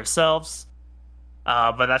it themselves,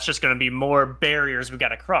 but that's just going to be more barriers we got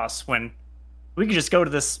to cross. When we can just go to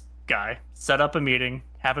this guy, set up a meeting,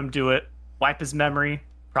 have him do it, wipe his memory,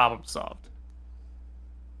 problem solved.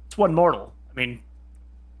 It's one mortal. I mean,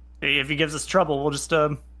 if he gives us trouble, we'll just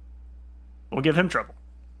we'll give him trouble.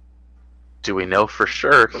 Do we know for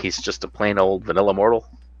sure he's just a plain old vanilla mortal?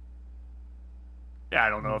 Yeah, I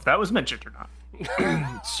don't know if that was mentioned or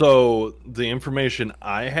not. So the information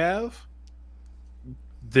I have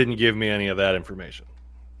didn't give me any of that information.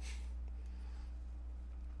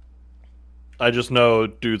 I just know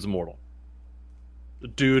dude's immortal.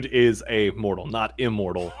 Dude is a mortal, not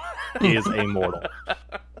immortal. Is a mortal.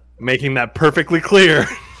 Making that perfectly clear.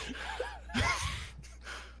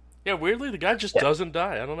 Yeah, weirdly, the guy just doesn't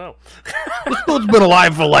die. I don't know. This dude's been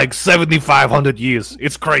alive for like 7,500 years.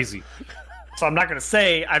 It's crazy. So I'm not going to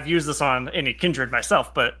say I've used this on any kindred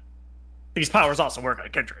myself, but these powers also work on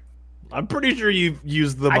kindred. I'm pretty sure you've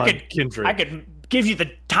used them on kindred. I could give you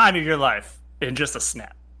the time of your life in just a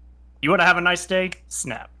snap. You want to have a nice day?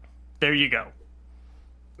 Snap. There you go.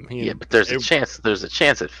 I mean, Yeah, but there's a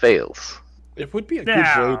chance it fails. It would be a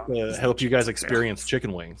good way to help you guys experience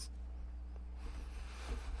chicken wings.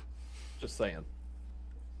 Just saying.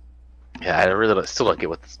 Yeah, I still don't get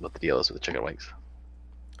what the deal is with the chicken wings.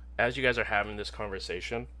 As you guys are having this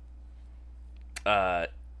conversation,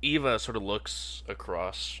 Eva sort of looks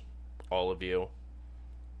across all of you,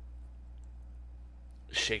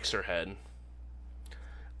 shakes her head.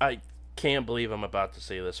 I can't believe I'm about to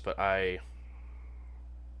say this, but I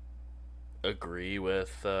agree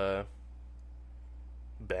with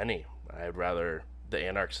Benny. I'd rather the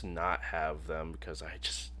Anarchs not have them, because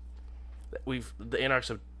the Anarchs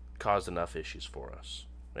have caused enough issues for us,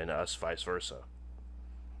 and us vice versa.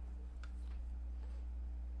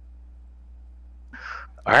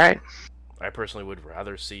 All right. I personally would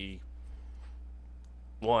rather see,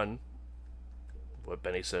 one, what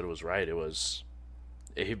Benny said was right. It was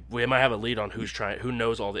we might have a lead on who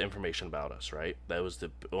knows all the information about us, right? That was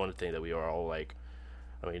the one thing that we were all like.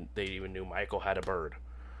 I mean, they even knew Michael had a bird.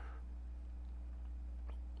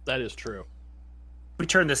 That is true. We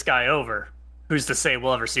turn this guy over. Who's to say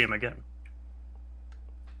we'll ever see him again?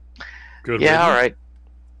 Good. Yeah, all right.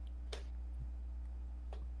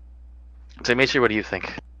 So, Mitchie, what do you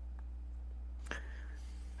think?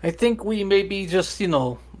 I think we maybe just,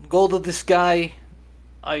 go to this guy.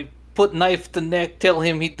 I put knife to neck, tell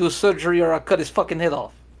him he'd do surgery, or I'll cut his fucking head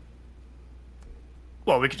off.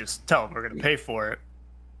 Well, we could just tell him we're going to pay for it.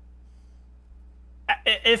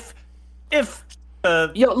 If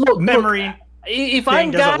memory if I'm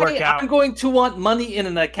guy, I'm going to want money in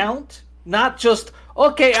an account, not just,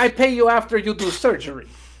 okay, I pay you after you do surgery.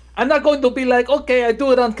 I'm not going to be like, okay, I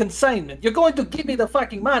do it on consignment. You're going to give me the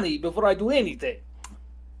fucking money before I do anything.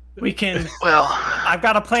 We can. Well, I've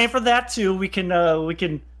got a plan for that too. We can.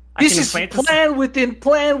 This is plan within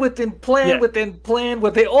plan within plan within plan,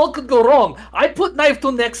 where they all could go wrong. I put knife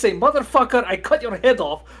to neck, say, motherfucker, I cut your head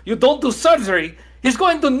off. You don't do surgery. He's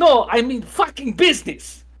going to know I mean fucking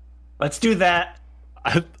business. Let's do that.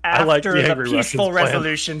 I like the angry peaceful Russian's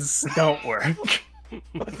resolutions don't work.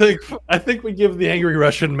 I think we give the angry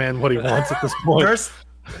Russian man what he wants at this point.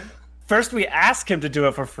 First we ask him to do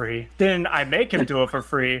it for free. Then I make him do it for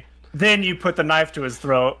free. Then you put the knife to his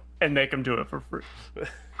throat and make him do it for free.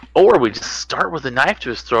 Or we just start with a knife to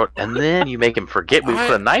his throat, and then you make him forget we put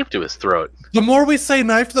a knife to his throat. The more we say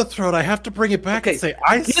knife to the throat, I have to bring it back and say,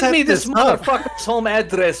 give me this motherfucker's home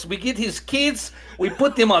address. We get his kids, we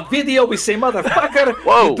put them on video, we say,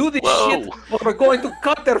 motherfucker, you do this shit, or we're going to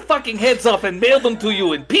cut their fucking heads off and mail them to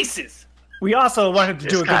you in pieces. We also want him to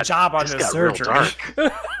do a good job on this surgery.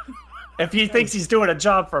 If he thinks he's doing a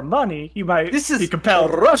job for money, he might be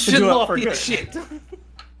compelled Russian to do it for mafia good. shit.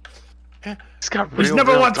 He's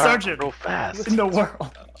number one dark, surgeon real fast. in the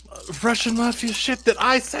world. Russian mafia shit that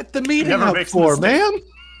I set the meeting Never up makes for, mistakes.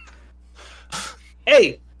 man.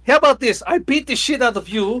 Hey, how about this? I beat the shit out of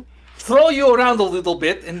you, throw you around a little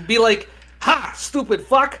bit, and be like, ha, stupid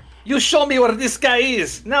fuck. You show me where this guy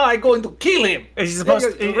is. Now I'm going to kill him. Is he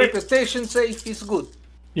supposed your reputation say he's good.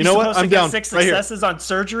 You know what? supposed I'm to get down. 6 Right here. successes on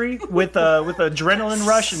surgery with adrenaline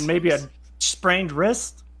rush and maybe a sprained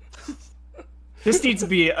wrist. This needs to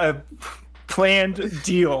be a planned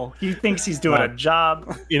deal. He thinks he's doing a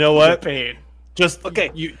job. You know Get what? paid. Just Okay.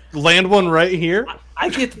 you land one right here, I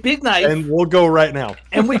get big knife, and we'll go right now.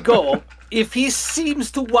 and we go. If he seems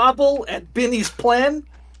to wobble at Benny's plan,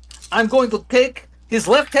 I'm going to take his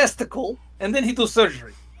left testicle, and then he do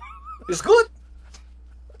surgery. It's good.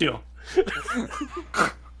 Deal.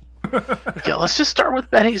 Yeah, let's just start with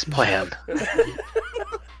Benny's plan.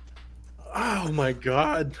 Oh my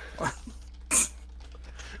god.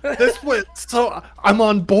 This went so. I'm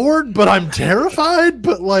on board, but I'm terrified.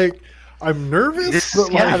 But like, I'm nervous. This,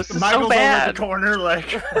 but yeah, like, this is Michael's so over bad. the corner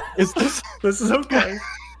like, is this this is okay.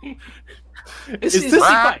 It's Is this-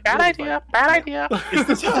 fine. Bad idea. Bad idea.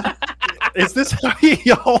 is this how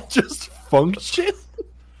y'all just function?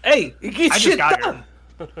 Hey, you get I just shit got done.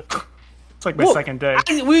 here. It's like my Look, second day.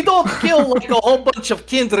 We don't kill like a whole bunch of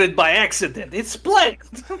kindred by accident. It's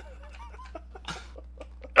planned.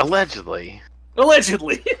 Allegedly.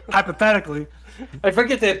 Allegedly. Hypothetically. I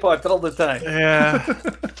forget that part all the time. Yeah.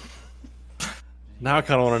 Now I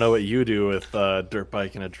kind of want to know what you do with dirt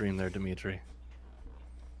bike in a dream, there, Dimitri.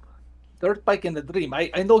 Dirt bike in the dream. I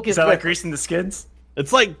know get Is that like better. greasing the skids?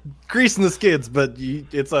 It's like greasing the skids, but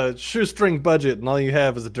it's a shoestring budget, and all you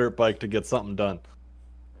have is a dirt bike to get something done.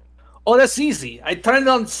 Oh, that's easy. I turn it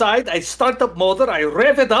on side, I start up motor, I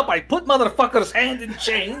rev it up, I put motherfucker's hand in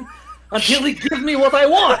chain until he gives me what I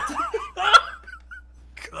want.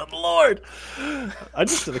 Good lord! I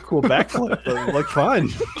just did a cool backflip, but like fine.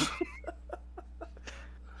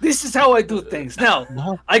 This is how I do things. Now,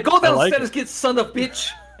 No, I go I like downstairs, get son of bitch,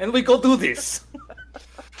 and we go do this.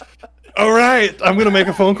 All right, I'm gonna make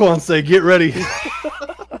a phone call and say, get ready.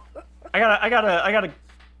 I got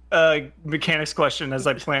a mechanics question as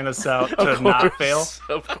I plan this out to not fail.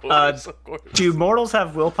 Of course, of course. Do mortals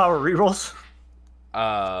have willpower rerolls?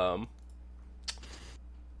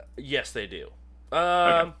 Yes, they do.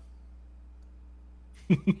 I'm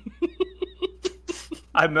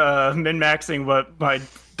min-maxing what my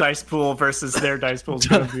dice pool versus their dice pool is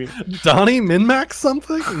going to be. Donnie min-max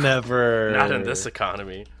something? Never. Not in this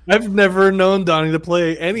economy. I've never known Donnie to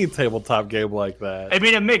play any tabletop game like that. I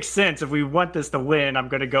mean, it makes sense. If we want this to win, I'm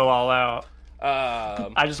going to go all out.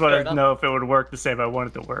 I just wanted to know if it would work the same I want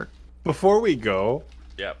it to work. Before we go,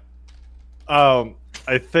 Yep. I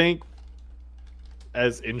think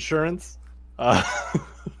as insurance, I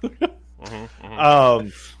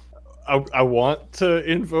want to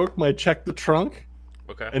invoke my check the trunk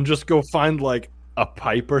Okay. and just go find like a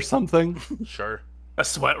pipe or something. Sure. A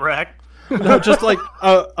sweat rack? No, just like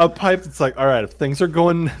a pipe that's like, all right, if things are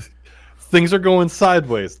going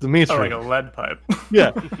sideways, Dimitri, Oh, like a lead pipe.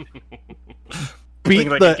 yeah, beat Something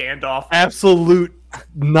like the a Gandalf. absolute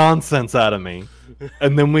nonsense out of me,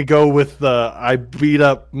 and then we go with the I beat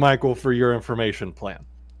up Michael for your information plan.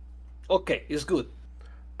 Okay, it's good.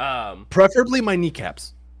 Preferably my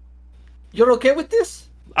kneecaps. You're okay with this?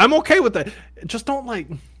 I'm okay with that. Just don't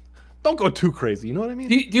go too crazy. You know what I mean?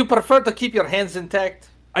 Do you prefer to keep your hands intact?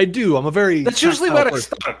 I do. I'm a very. That's usually tactile where I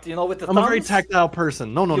person. start. You know, with the I'm thumbs. a very tactile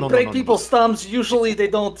person. No. You break people's thumbs. Usually, they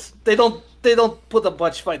don't put a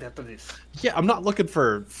much fight after this. Yeah, I'm not looking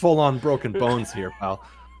for full-on broken bones here, pal.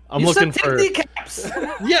 I'm You looking said for. kneecaps.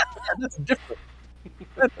 Yeah, that's different.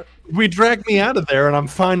 We drag me out of there, and I'm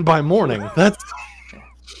fine by morning. That's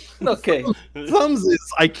Okay, thumbs is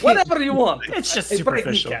I can't. whatever you want. It's just I break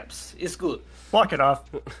superficial. kneecaps. It's good. Walk it off.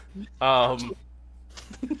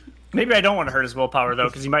 Maybe I don't want to hurt his willpower, though,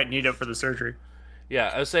 because he might need it for the surgery. Yeah,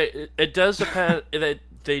 I would say it does depend.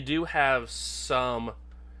 They do have some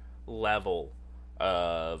level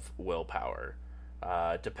of willpower,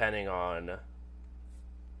 depending on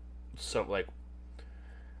some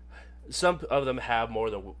of them have more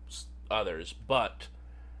than others, but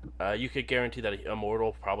you could guarantee that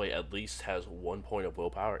Immortal probably at least has 1 point of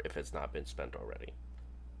willpower if it's not been spent already.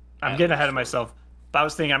 I'm getting ahead of myself. But I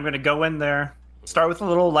was thinking I'm going to go in there, start with a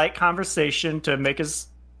little light conversation to make his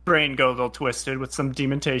brain go a little twisted with some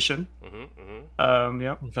dementation.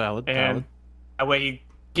 Yep. Valid. And that way he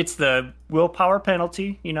gets the willpower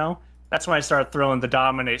penalty, you know? That's when I start throwing the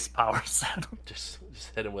dominates powers at him. Just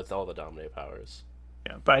hit him with all the dominate powers.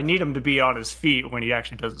 Yeah, but I need him to be on his feet when he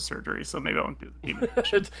actually does the surgery, so maybe I won't do the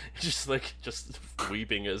demontation. just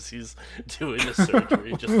weeping as he's doing the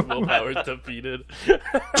surgery. Just willpower defeated.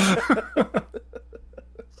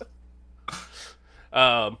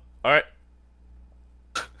 All right.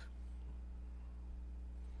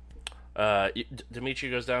 Dimitri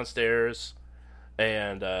goes downstairs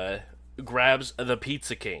and grabs the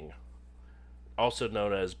Pizza King, also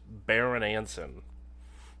known as Baron Anson.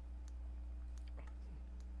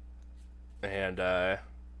 And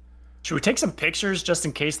should we take some pictures just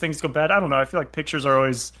in case things go bad? I don't know. I feel like pictures are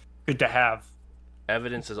always good to have.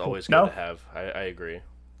 evidence is always No? good to have. I agree.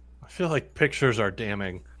 I feel like pictures are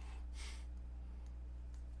damning.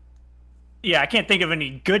 Yeah, I can't think of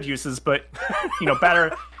any good uses, but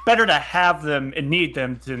better to have them and need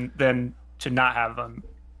them than to not have them.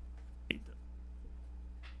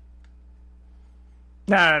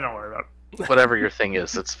 Nah, don't worry about it. Whatever your thing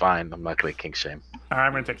is, it's fine. I'm not going to kink shame. All right,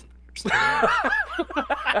 I'm gonna take some pictures.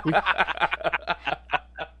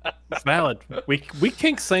 It's valid. We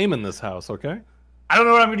kink same in this house, okay? I don't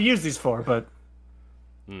know what I'm gonna use these for, but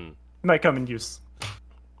it might come in use.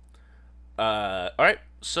 All right.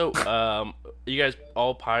 So, you guys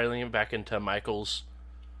all piling back into Michael's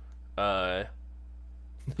caddy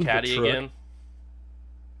truck. again.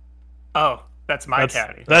 Oh, that's my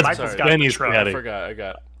caddy. That's Michael's got Benny's the truck. caddy. I forgot. I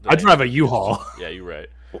got. I drive a U-Haul. Yeah, you're right.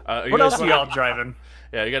 What else are y'all driving?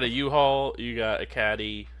 Yeah, you got a U-Haul. You got a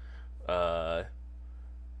caddy. I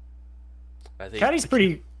think Caddy's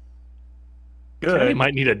pretty good. Caddy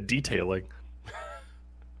might need a detailing.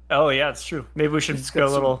 Oh yeah, it's true. Maybe we should go a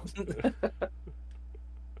little.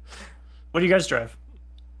 What do you guys drive?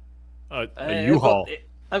 A U-Haul.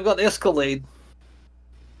 I've got Escalade.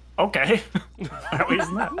 Okay. Aren't we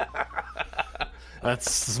using that? That's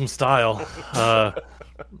some style.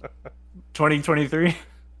 2023.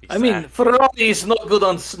 I mean, Ferrari is not good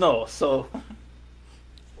on snow, so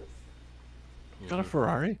Got a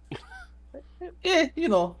Ferrari? yeah, you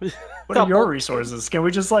know. What are your resources? Can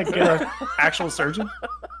we just get an actual surgeon?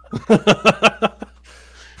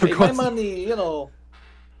 Hey, my money,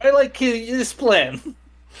 I like this plan.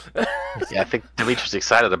 Yeah, I think Dimitri's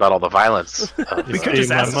excited about all the violence. We could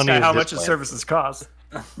just ask this guy how much his services cost.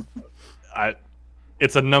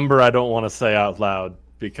 It's a number I don't want to say out loud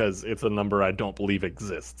because it's a number I don't believe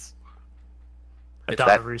exists. A dot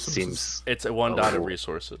That of resources. seems... It's a one dot of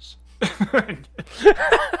resources.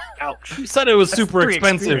 Ouch. You said it was That's super free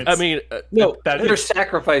expensive. experience. I mean, No, that you're is-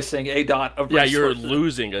 sacrificing a dot of yeah, resources. you're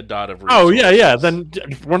losing a dot of resources. Oh, yeah. Then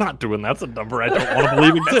we're not doing that. That's a number I don't want to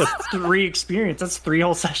believe exists. That's 3 experience. That's 3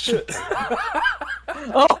 whole sessions.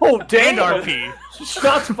 Oh, And damn! RP.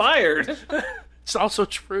 Shots fired. It's also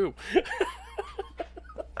true.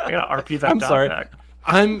 I gotta RP that I'm dot sorry. back.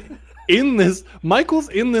 I'm in this. Michael's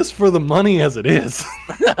in this for the money as it is.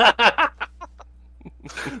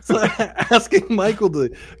 So asking Michael to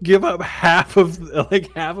give up half of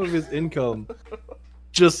his income,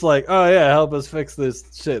 just oh yeah, help us fix this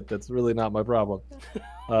shit. That's really not my problem.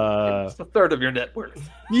 It's a third of your net worth.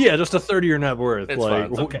 Yeah, just a third of your net worth. It's fine.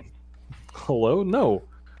 It's okay. Hello? No,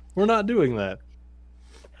 we're not doing that.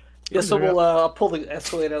 Yeah, so we'll pull the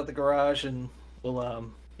Escalade out of the garage and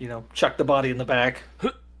we'll chuck the body in the back,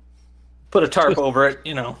 put a tarp over it.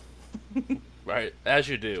 Right, as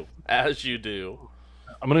you do. As you do.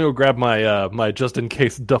 I'm gonna go grab my my just in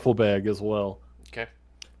case duffel bag as well. Okay.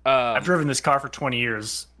 I've driven this car for 20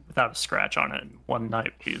 years without a scratch on it. One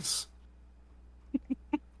night, please.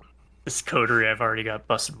 This coterie, I've already got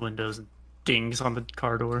busted windows and dings on the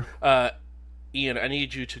car door. Ian, I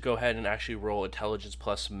need you to go ahead and actually roll intelligence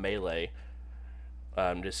plus melee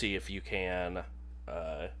to see if you can,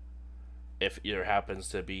 if there happens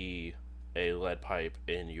to be a lead pipe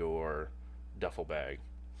in your duffel bag.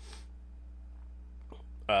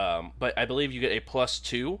 But I believe you get a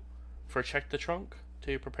 +2 for check the trunk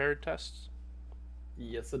to your prepared tests.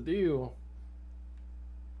 Yes, I do.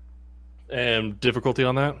 And difficulty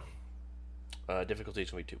on that? Difficulty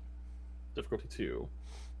is going to be 2. Difficulty 2.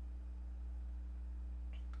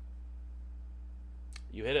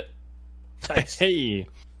 You hit it. Hey,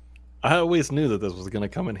 I always knew that this was going to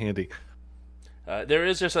come in handy. There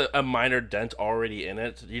is just a minor dent already in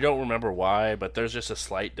it. You don't remember why, but there's just a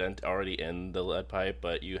slight dent already in the lead pipe,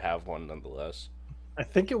 but you have one nonetheless. I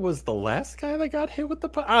think it was the last guy that got hit with the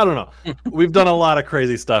pipe. I don't know. We've done a lot of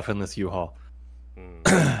crazy stuff in this U-Haul.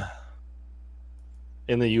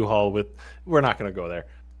 In the U-Haul we're not going to go there.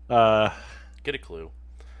 Get a clue.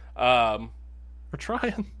 We're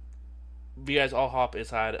trying. You guys all hop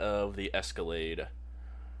inside of the Escalade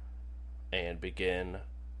and begin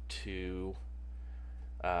to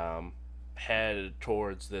head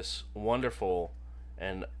towards this wonderful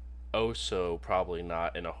and oh so probably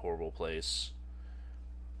not in a horrible place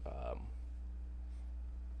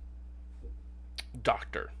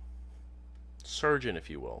doctor, surgeon,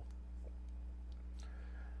 if you will.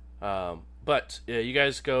 But you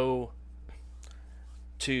guys go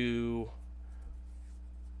to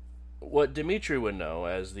what Dimitri would know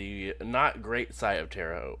as the not great side of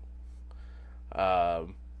Terre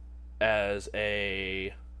Haute. As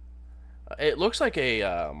it looks like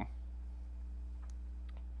a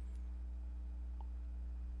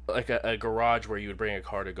like a garage where you would bring a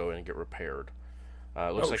car to go in and get repaired.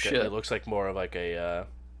 It looks like more of like a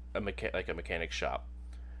mechanic shop,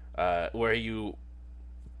 where you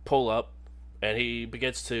pull up, and he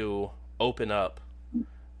begins to open up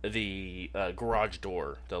the garage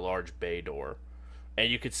door, the large bay door, and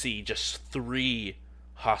you could see just 3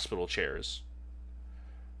 hospital chairs,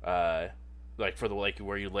 like for the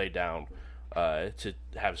where you lay down to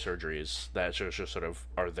have surgeries that just sort of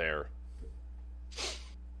are there.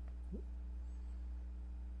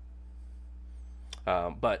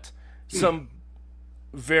 But some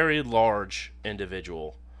very large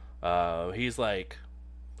individual. He's like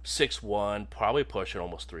 6'1", probably pushing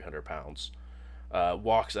almost 300 pounds.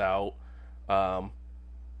 Walks out.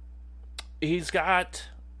 He's got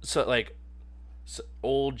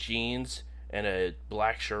old jeans and a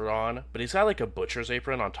black shirt on, but he's got like a butcher's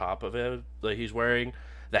apron on top of it that he's wearing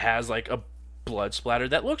that has like a blood splatter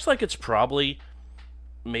that looks like it's probably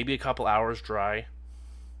maybe a couple hours dry.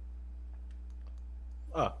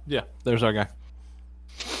 Oh, yeah, there's our guy.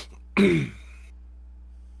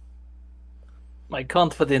 My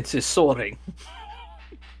confidence is soaring.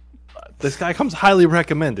 This guy comes highly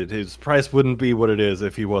recommended. His price wouldn't be what it is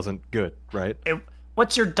if he wasn't good, right?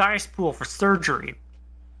 What's your dice pool for surgery?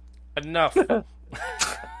 Enough.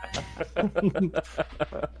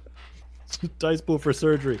 Dice pool for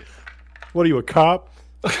surgery. What are you, a cop?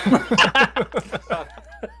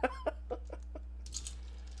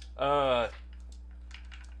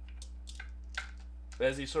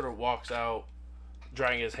 As he sort of walks out,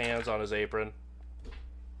 drying his hands on his apron,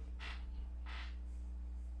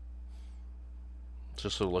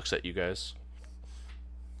 just sort of looks at you guys.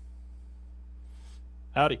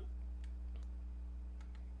 Howdy.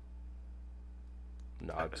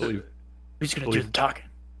 Nods. Who's gonna do the talking?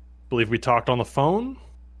 Believe we talked on the phone?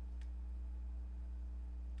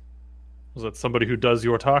 Was that somebody who does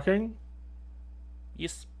your talking?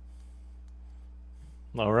 Yes.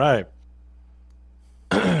 All right.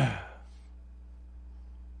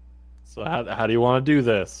 So how do you want to do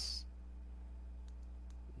this?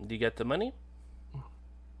 Do you get the money?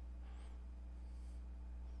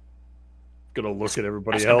 Gonna look at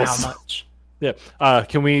everybody Ask him else. how much? Yeah.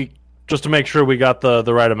 Can we, just to make sure we got the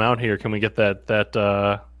right amount here, can we get that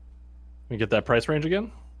price range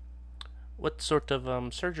again? What sort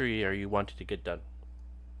of surgery are you wanting to get done?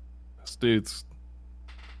 This dude's...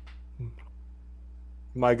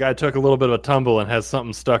 My guy took a little bit of a tumble and has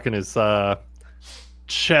something stuck in his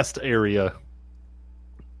chest area,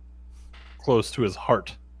 close to his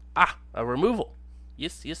heart. Ah, a removal.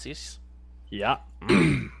 Yes. Yeah.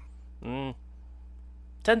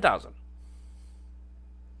 10,000.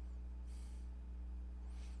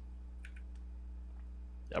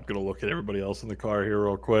 I'm gonna look at everybody else in the car here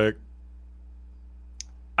real quick.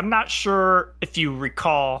 I'm not sure if you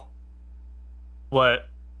recall what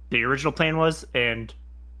the original plan was, and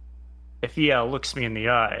if he looks me in the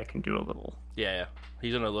eye, I can do a little... Yeah.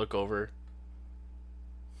 He's gonna look over.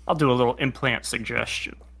 I'll do a little implant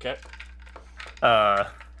suggestion. Okay.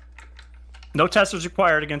 No test is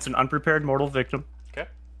required against an unprepared mortal victim. Okay.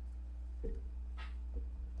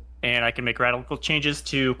 And I can make radical changes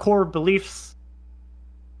to core beliefs.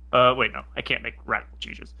 Wait, no. I can't make radical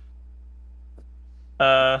changes.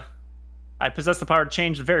 I possess the power to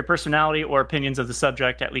change the very personality or opinions of the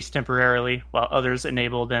subject, at least temporarily, while others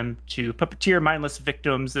enable them to puppeteer mindless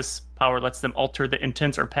victims. This power lets them alter the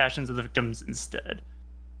intents or passions of the victims instead.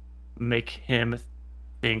 Make him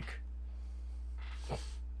think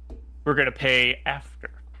we're going to pay after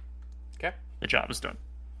the job is done.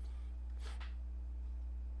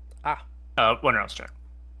 One rouse check.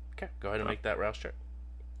 Okay, go ahead and make that rouse check.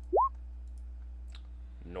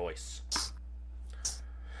 Nice.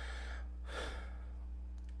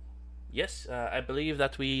 Yes, I believe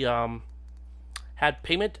that we had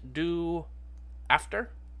payment due after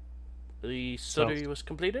the surgery was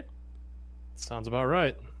completed. Sounds about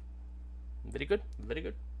right. Very good.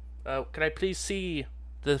 Can I please see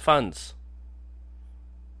the funds?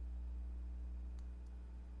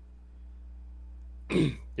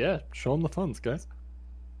 Yeah, show them the funds, guys.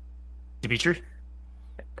 Dimitri? Show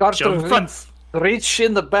Carter, him funds. reach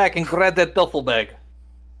in the back and grab that duffel bag.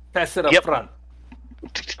 Pass it up Yep. front.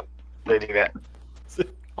 They do that.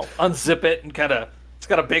 I'll unzip it and it's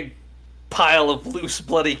got a big pile of loose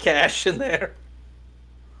bloody cash in there.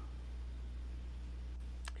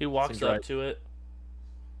 He walks Seems up right. to it,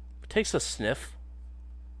 takes a sniff.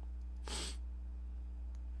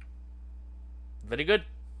 Very good.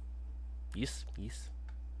 Yes.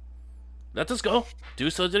 Let us go. Do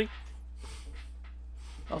surgery.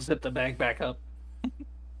 I'll zip the bag back up.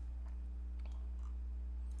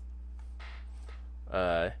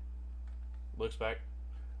 Looks back.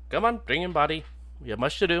 Come on, bring in body. We have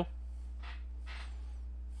much to do.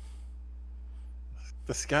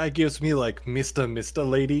 This guy gives me like Mr.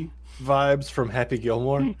 Lady vibes from Happy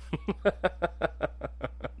Gilmore.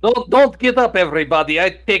 Don't get up, everybody. I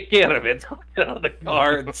take care of it. Get out of the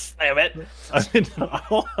car and slam it I mean,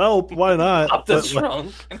 I'll help. Why not? up the But, like,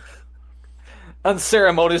 trunk.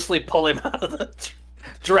 Unceremoniously pull him out of the...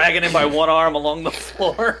 dragging him by one arm along the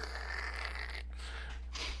floor.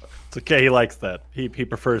 it's okay. He likes that. He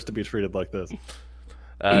prefers to be treated like this.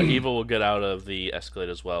 Evil will get out of the Escalade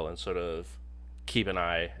as well and sort of keep an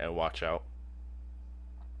eye and watch out.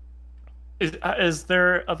 Is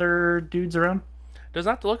there other dudes around? Does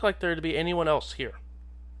not look like there to be anyone else here.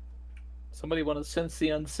 Somebody want to sense the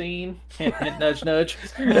unseen? Hint, hint, nudge, nudge.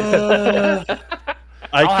 I'll have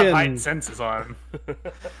I heightened can senses on.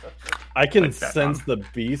 I can Like that, sense the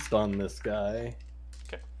beast on this guy.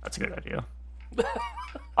 That's a good idea.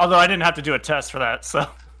 Although I didn't have to do a test for that, so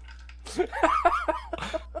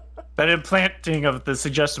that implanting of the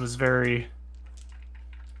suggestion was very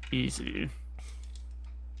easy.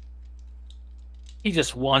 He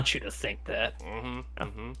just wants you to think that. Mm-hmm.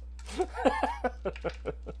 Mm-hmm.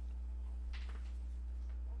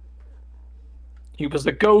 He was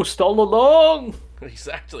a ghost all along.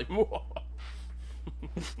 Exactly.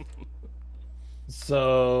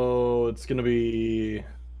 So it's gonna be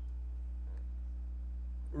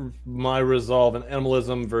my resolve and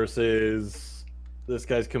animalism versus this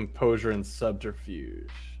guy's composure and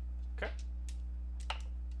subterfuge. Okay.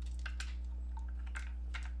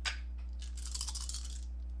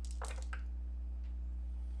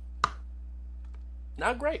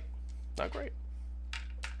 Not great. Not great.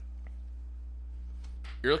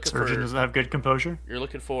 You're looking Surgeon for. doesn't have good composure. You're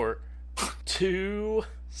looking for 2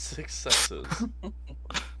 successes.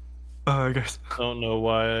 I guess. Don't know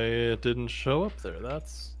why it didn't show up there.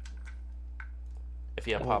 That's If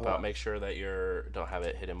you have pop out, make sure that you don't have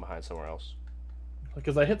it hidden behind somewhere else.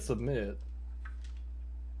 because I hit submit.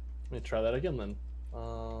 Let me try that again then.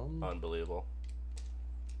 Unbelievable.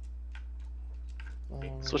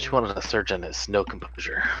 So what you wanted a surgeon is no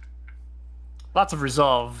composure. Lots of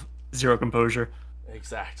resolve, zero composure.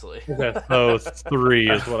 Exactly. Okay, so 3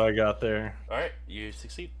 is what I got there. All right, you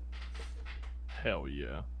succeed. Hell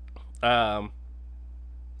yeah.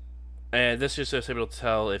 And this just is able to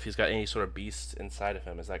tell if he's got any sort of beast inside of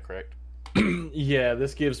him. Is that correct? Yeah,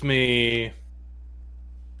 this gives me.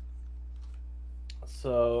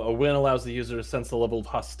 So a win allows the user to sense the level of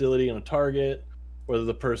hostility in a target, whether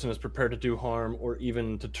the person is prepared to do harm or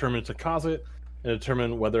even determined to cause it, and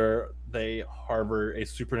determine whether they harbor a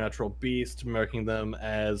supernatural beast, marking them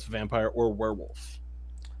as vampire or werewolf.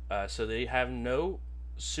 So they have no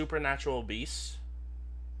supernatural beasts,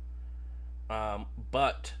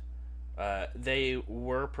 but they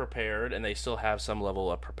were prepared, and they still have some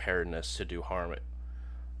level of preparedness to do harm.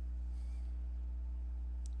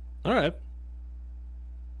 All right.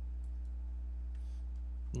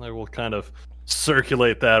 I will kind of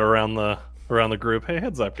circulate that around the group. Hey,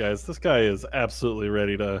 heads up, guys! This guy is absolutely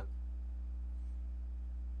ready to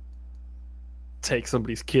take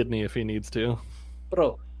somebody's kidney if he needs to.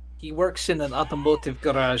 Bro, he works in an automotive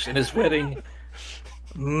garage and is wearing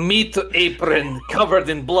meat apron covered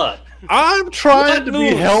in blood. I'm trying to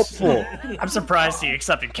be moves? helpful. I'm surprised he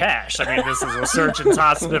accepted cash. I mean, this is a surgeon's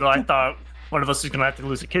hospital. I thought one of us was going to have to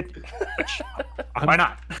lose a kidney. Which, why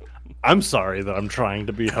not? I'm sorry that I'm trying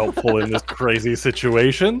to be helpful in this crazy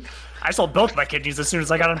situation. I sold both my kidneys as soon as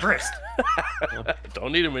I got unbraced.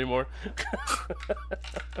 Don't need him anymore.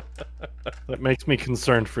 That makes me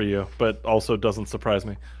concerned for you, but also doesn't surprise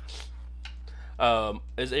me.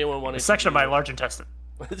 Is anyone wanting A section of to my large intestine.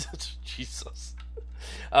 Jesus.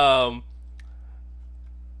 Carter,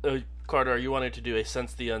 are you wanting to do a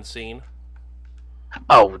Sense the Unseen?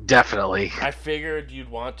 Oh, definitely. I figured you'd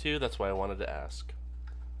want to. That's why I wanted to ask.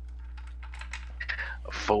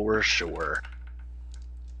 For sure.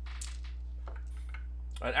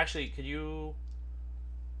 Actually, could you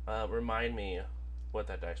remind me what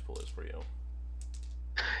that dice pool is for you?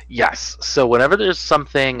 Yes. So whenever there's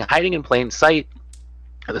something hiding in plain sight,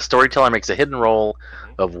 the storyteller makes a hidden roll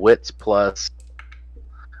of wits plus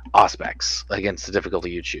aspects against the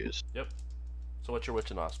difficulty you choose. Yep. So what's your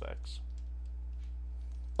wits and aspects?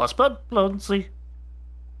 Plus blood,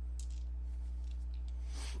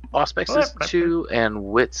 Aspects is 2 and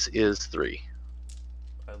wits is 3.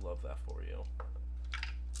 I love that for you.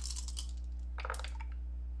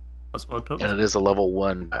 Plus blood And it is a level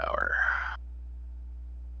 1 power.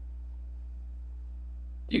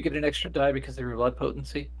 You get an extra die because of your blood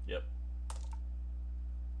potency. Yep.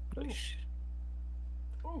 Nice.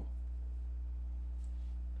 Ooh.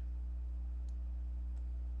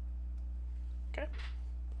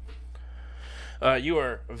 You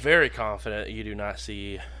are very confident you do not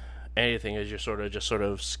see anything as you're sort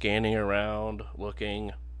of scanning around,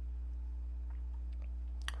 looking.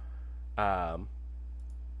 But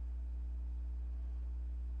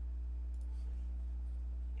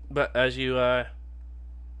as you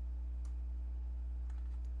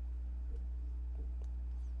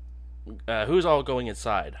who's all going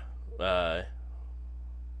inside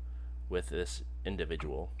with this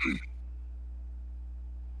individual?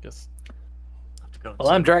 Guess. Well,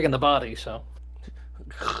 I'm dragging the body, so.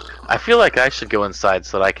 I feel like I should go inside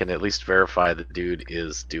so that I can at least verify the dude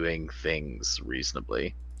is doing things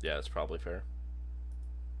reasonably. Yeah, that's probably fair.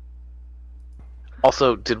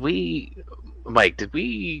 Also, Mike, did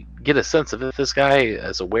we get a sense of if this guy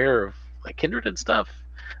is aware of like kindred and stuff?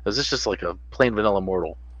 Or is this just like a plain vanilla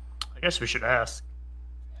mortal? I guess we should ask.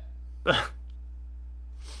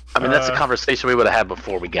 I mean, that's a conversation we would have had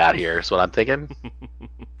before we got here, is what I'm thinking.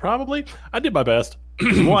 Probably. I did my best.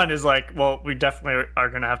 One is like, well, we definitely are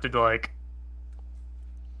going to have to do like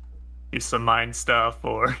do some mind stuff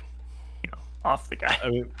or, off the guy. I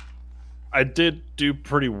mean, I did do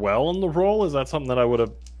pretty well in the role. Is that something that I would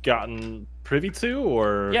have gotten privy to,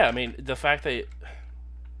 or? Yeah, I mean, the fact that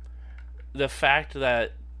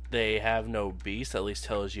they have no beast at least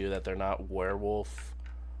tells you that they're not werewolf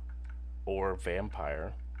or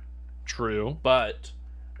vampire. True. But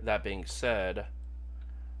that being said,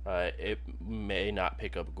 it may not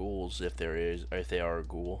pick up ghouls if they are a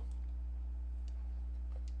ghoul.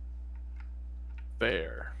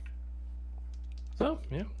 Fair. So,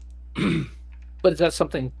 yeah. But is that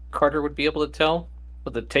something Carter would be able to tell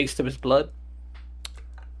with the taste of his blood?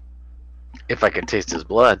 If I could taste his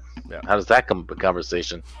blood. Yeah. How does that come up in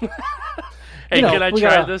conversation? Hey, can I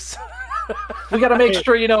try this? We got to make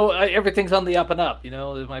sure, everything's on the up and up.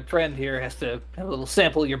 My friend here has to have a little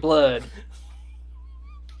sample of your blood.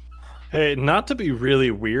 Hey, not to be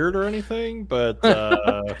really weird or anything, but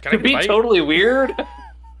Can To be totally weird.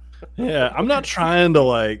 yeah, I'm not trying to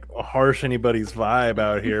like harsh anybody's vibe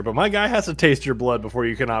out here, but my guy has to taste your blood before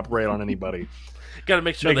you can operate on anybody. Got to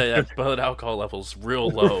make sure that blood alcohol level's real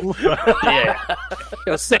low. Yeah.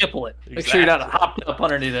 Gotta sample it. Make sure you're not hopped up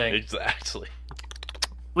on anything. Exactly.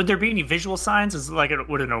 Would there be any visual signs? Is it like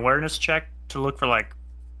would an awareness check to look for like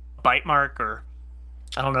a bite mark, or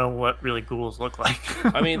I don't know what really ghouls look like.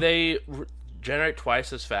 I mean, they generate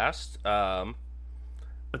twice as fast. But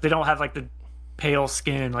they don't have like the pale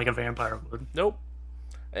skin like a vampire would. Nope.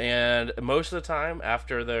 And most of the time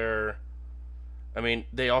after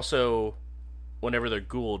they also, whenever they're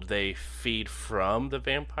ghouled, they feed from the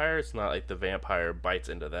vampire. It's not like the vampire bites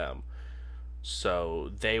into them.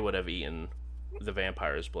 So they would have eaten the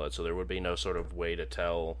vampire's blood, so there would be no sort of way to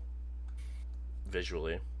tell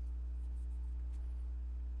visually.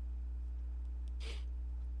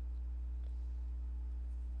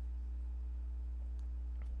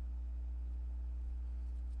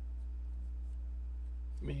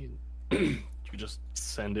 I mean, you just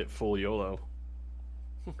send it full YOLO.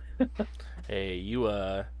 Hey, you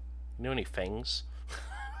know any fangs?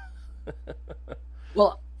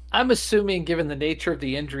 Well, I'm assuming, given the nature of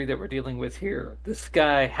the injury that we're dealing with here, this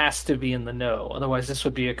guy has to be in the know. Otherwise, this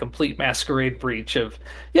would be a complete masquerade breach of,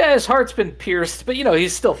 his heart's been pierced, but,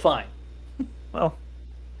 he's still fine. Well,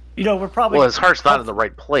 we're probably... Well, his heart's not in the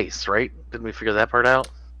right place, right? Didn't we figure that part out?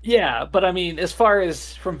 Yeah, but I mean, as far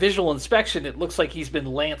as from visual inspection, it looks like he's been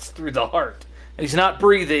lanced through the heart. And he's not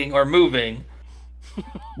breathing or moving.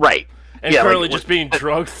 Right. And currently just being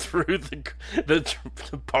drugged through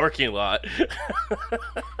the parking lot.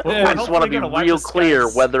 I just want to be real clear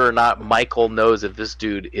whether or not Michael knows if this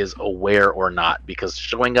dude is aware or not. Because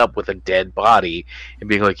showing up with a dead body and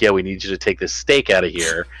being like, we need you to take this steak out of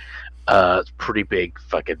here, pretty big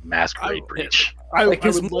fucking masquerade breach.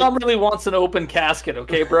 His mom really wants an open casket,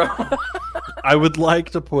 okay, bro? I would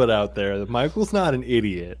like to put out there that Michael's not an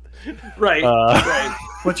idiot. Right. Right.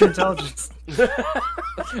 What's your intelligence?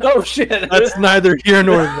 Oh, shit. That's neither here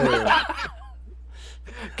nor there.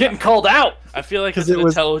 Getting called out. I feel like it's an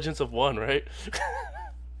intelligence of 1, right?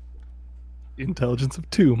 Intelligence of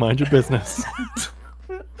 2. Mind your business.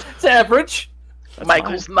 It's average.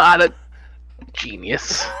 Michael's not a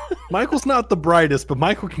genius. Michael's not the brightest, but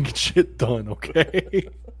Michael can get shit done, okay?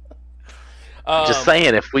 Just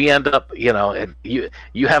saying, if we end up, and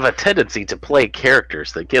you have a tendency to play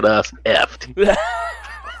characters that get us effed.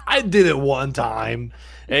 I did it one time.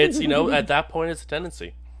 It's, at that point, it's a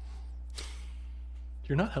tendency.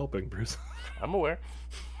 You're not helping, Bruce. I'm aware.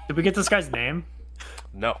 Did we get this guy's name?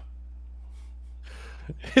 No.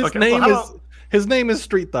 His name is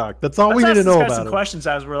Street Dog. That's all we need to know about him. Some questions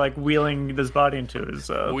as we're like wheeling this body into his.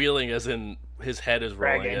 Wheeling, as in his head is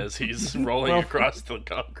rolling Dragging. as he's rolling across the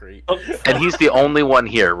concrete. And he's the only one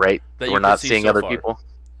here, right? That you We're can not see seeing so other far. people?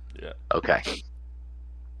 Yeah. Okay.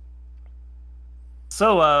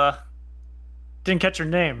 So, didn't catch your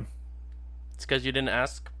name. It's because you didn't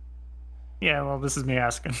ask. Yeah, well, this is me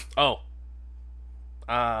asking. Oh.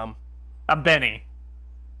 I'm Benny.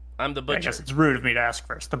 I'm the I butcher. guess it's rude of me to ask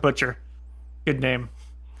first. The Butcher. Good name.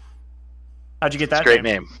 How'd you get It's that a great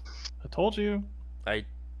name. I told you.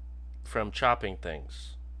 From chopping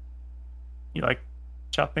things. You like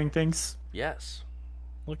chopping things? Yes.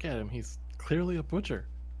 Look at him. He's clearly a butcher.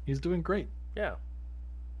 He's doing great. Yeah.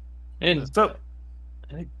 In So,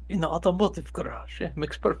 an automotive garage. Yeah,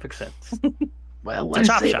 makes perfect sense. Well, it's a let's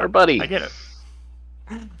chop save shop. our buddy. I get it.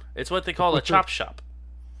 It's what they call a chop shop.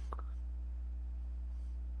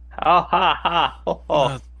 Ha ha ha. Ho,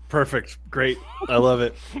 ho. Perfect. Great. I love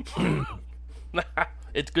it.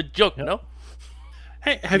 It's a good joke, Yep. no?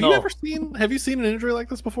 Hey, have you seen an injury like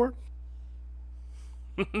this before?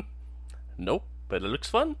 Nope, but it looks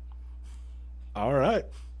fun. All right.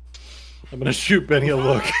 I'm gonna shoot Benny a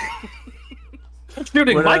look.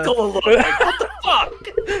 Shooting What, Michael a look. Like, what the fuck?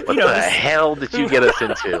 What You know, the this- hell did you get us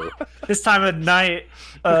into? This time of night,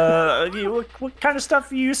 what kind of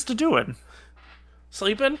stuff are you used to doing?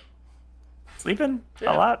 Sleeping? Sleeping?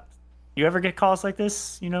 Yeah. A lot? You ever get calls like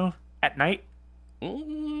this, at night?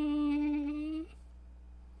 Mm,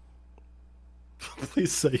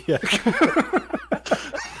 Please say yeah.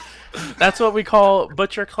 that's what we call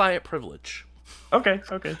butcher-client privilege. Okay.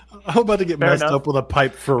 I'm about to get Fair messed enough. up with a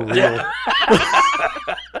pipe for real.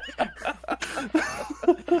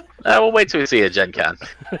 We'll wait till we see a Gen Con.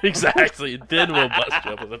 Exactly. Then we'll bust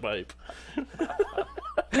you up with a pipe.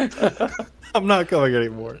 I'm not coming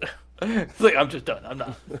anymore. It's like, I'm just done. I'm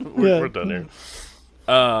not. We're done here.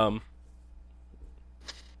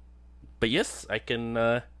 But yes, I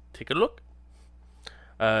can take a look.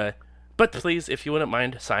 But please, if you wouldn't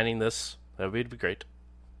mind signing this, that would be great.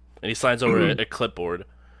 And he signs over a clipboard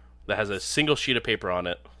that has a single sheet of paper on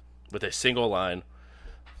it with a single line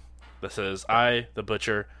that says, "I, the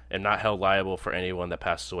butcher, am not held liable for anyone that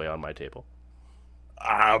passes away on my table."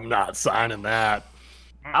 I'm not signing that.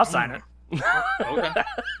 I'll sign it. Okay.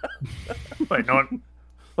 Wait, no one.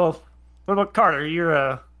 Well, what about Carter?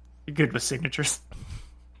 You're good with signatures.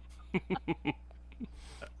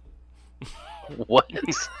 What?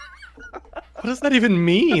 What does that even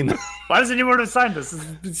mean? Why does anyone want to sign this?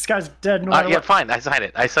 This guy's dead. No matter Yeah, what. fine. I sign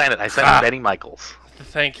it. I sign it. Benny Michaels.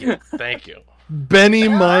 Thank you. Thank you. Benny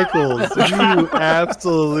Michaels, you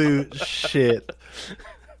absolute shit.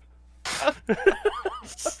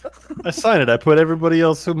 I sign it. I put everybody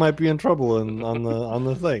else who might be in trouble on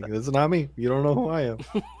the thing. It's not me. You don't know who I am.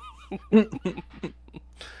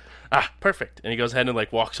 Perfect. And he goes ahead and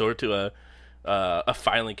walks over to a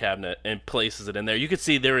filing cabinet and places it in there. You can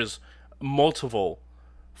see there is multiple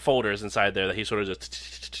folders inside there that he sort of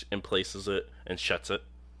just and places it and shuts it.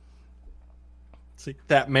 See,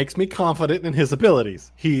 that makes me confident in his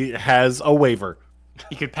abilities. He has a waiver.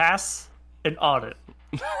 You could pass an audit.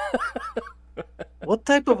 What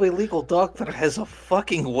type of illegal doctor has a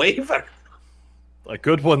fucking waiver? A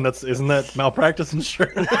good one. Isn't that malpractice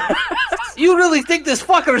insurance? You really think this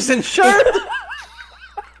fucker's insured?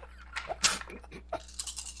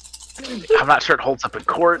 I'm not sure it holds up in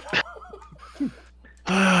court.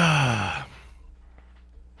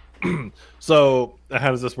 So, how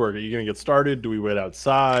does this work? Are you going to get started? Do we wait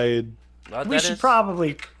outside? We should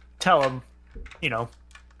probably tell him, you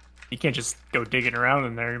can't just go digging around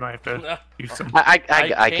in there. You might have to do some. I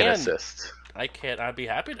I can can. assist. I can't. I'd be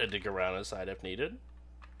happy to dig around inside if needed.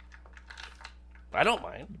 I don't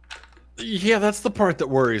mind. Yeah, that's the part that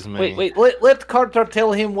worries me. Wait. Let Carter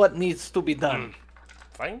tell him what needs to be done.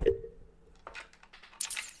 Fine.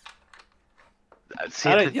 See,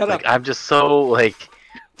 Alright, you're up. I'm just so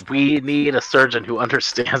we need a surgeon who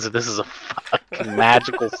understands that this is a fucking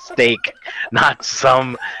magical stake, not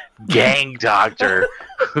some gang doctor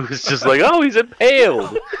who's just oh, he's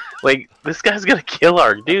impaled. This guy's gonna kill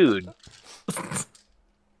our dude.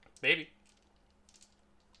 Maybe.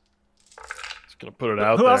 Just gonna put it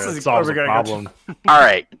out Who there. else It is solves we the gonna go problem. All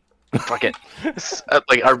right, fuck it.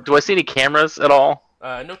 Do I see any cameras at all?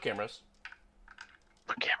 No cameras.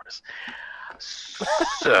 No cameras.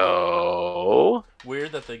 So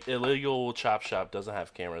Weird that the illegal chop shop doesn't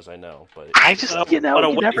have cameras. I know, but I just, What you a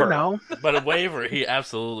never waiver. know. but a waiver he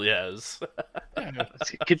absolutely has.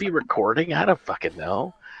 It could be recording. I don't fucking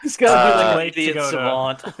know. He's gotta wait be to like go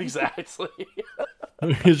an to- savant. Exactly.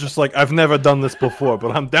 He's just I've never done this before,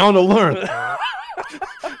 but I'm down to learn.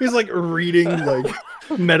 He's reading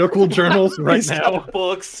medical journals right He's now. got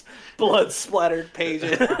books, blood splattered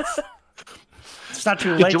pages. It's not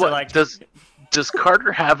too late to like. Does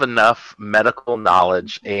Carter have enough medical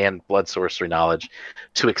knowledge and blood sorcery knowledge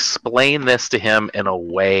to explain this to him in a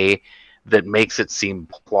way that makes it seem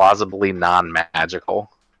plausibly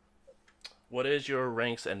non-magical? What is your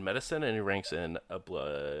ranks in medicine and your ranks in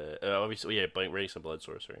blood? Obviously, yeah, ranks in blood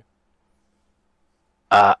sorcery.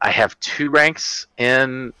 I have 2 ranks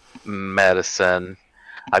in medicine.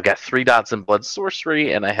 I've got 3 dots in blood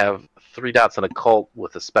sorcery, and I have 3 dots in occult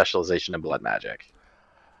with a specialization in blood magic.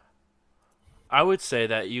 I would say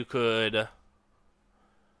that you could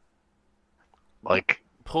Like,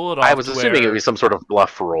 pull it off. I was assuming it would be some sort of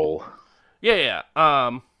bluff roll. Yeah.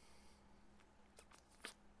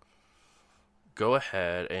 Go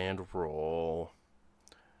ahead and roll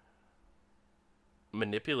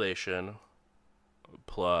manipulation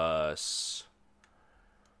plus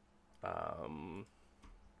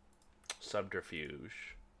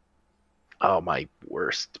subterfuge. Oh, my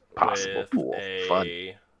worst possible with pool. a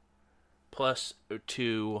Fun. plus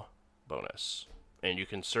 2 bonus, and you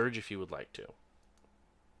can surge if you would like to.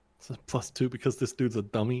 It's a +2 because this dude's a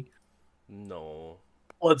dummy. No,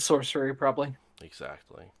 Blood sorcery, probably.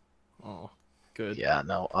 exactly. Oh, good. Yeah,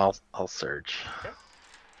 no, I'll surge.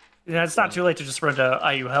 Yeah, it's not too late to just run to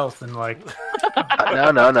IU Health and like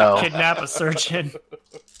No. kidnap a surgeon.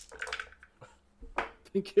 I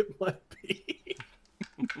think it might be.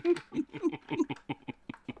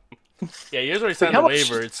 Yeah, yours already signed the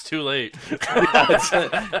waiver. It's too late.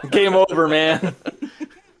 Game over, man.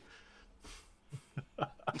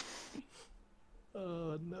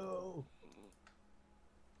 Oh no.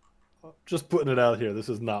 Just putting it out here. This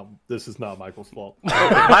is not Michael's fault.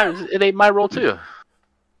 It ain't my roll too.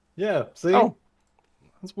 Yeah, see? Oh.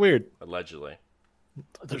 That's weird. Allegedly.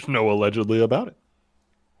 There's no allegedly about it.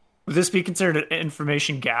 Would this be considered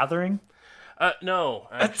information gathering? No,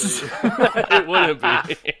 actually, it wouldn't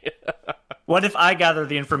be. What if I gather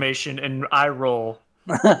the information and I roll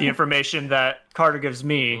the information that Carter gives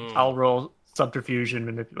me? I'll roll subterfuge and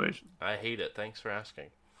manipulation. I hate it. Thanks for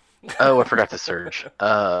asking. Oh, I forgot to surge.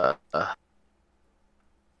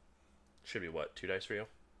 Should be what? 2 dice for you?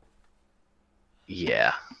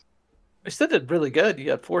 Yeah. I still did really good. You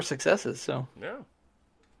got 4 successes, so. Yeah.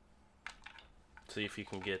 See if you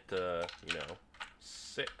can get,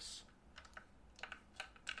 6.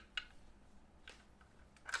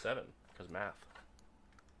 7, because math.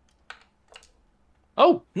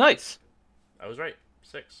 Oh, nice. I was right.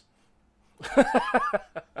 6.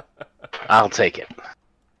 I'll take it.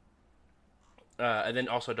 And then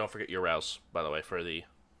also don't forget your rouse, by the way, for the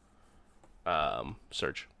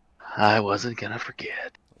surge. I wasn't gonna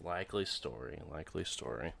forget. Likely story.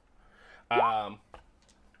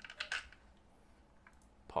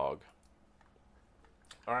 Pog.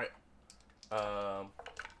 Alright.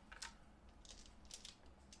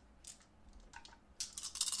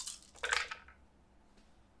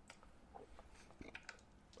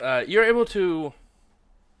 You're able to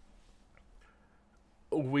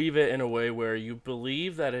weave it in a way where you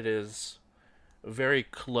believe that it is very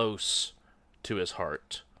close to his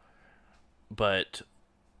heart, but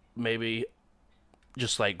maybe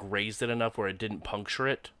just like raised it enough where it didn't puncture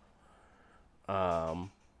it. But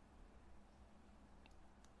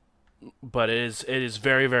it is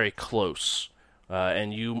very, very close,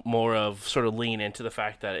 and you more of sort of lean into the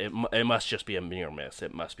fact that it must just be a near miss.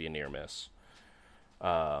 It must be a near miss.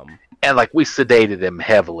 And like we sedated him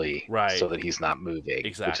heavily, Right. so that he's not moving,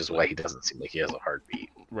 Exactly. which is why he doesn't seem like he has a heartbeat.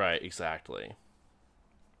 Right, exactly.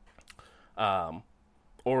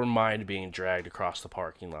 Or mind being dragged across the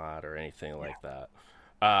parking lot or anything like that.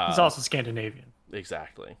 He's also Scandinavian.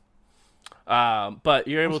 Exactly. But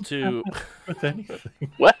you're able to With anything.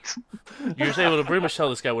 What? you're just able to pretty much tell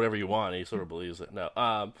this guy whatever you want. And he sort of believes it. No.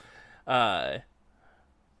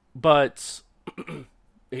 But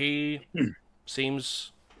he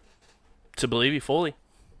seems to believe you fully.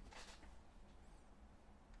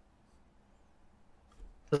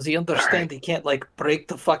 Does he understand he can't, like, break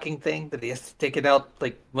the fucking thing? That he has to take it out,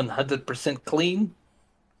 like, 100% clean?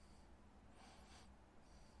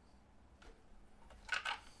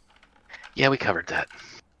 Yeah, we covered that.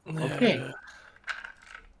 Okay. All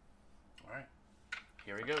right.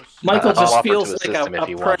 Here he goes. Michael I'll just offer to feels like assist him if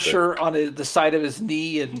he a wants pressure on the side of his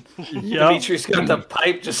knee, and Yep. Dimitri's got the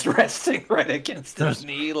pipe just resting right against his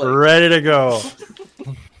knee. Like, Ready to go.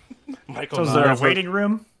 Michael, So is there a nods. waiting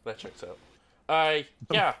room? That checks out.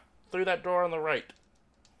 Yeah, through that door on the right.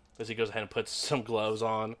 As he goes ahead and puts some gloves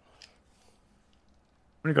on. I'm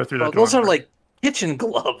gonna go through well, that door. those are like kitchen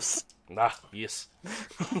gloves. Ah, yes.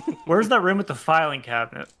 Where's that room with the filing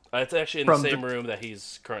cabinet? It's actually in From the the- same room that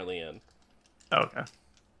he's currently in. Oh, okay.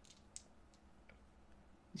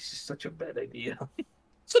 This is such a bad idea.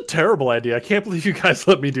 It's a terrible idea. I can't believe you guys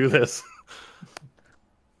let me do this.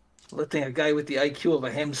 Letting a guy with the IQ of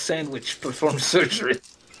a ham sandwich perform surgery.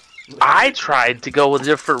 I tried to go with a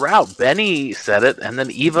different route. Benny said it, and then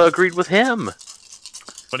Eva agreed with him.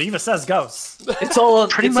 But Eva says goes. It's all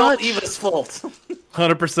Pretty it's all much. Eva's fault.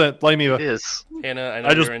 100% blame Eva. It is. Hannah, I know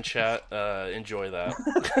I just- you're in chat. Enjoy that.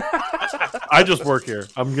 I just work here.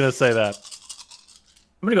 I'm gonna say that.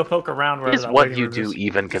 I'm gonna go poke around where Is that what waiting you room do is.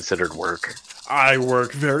 even considered work? I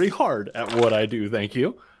work very hard at what I do. Thank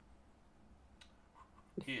you.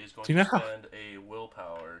 He is going Do you know to how- spend a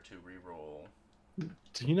willpower to reroll.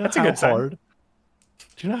 Do you know That's a how good sign. hard?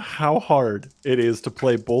 Do you know how hard it is to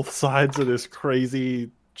play both sides of this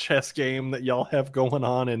crazy chess game that y'all have going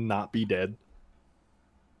on and not be dead?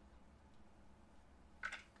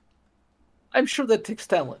 I'm sure that takes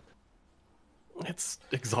talent. It's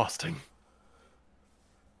exhausting.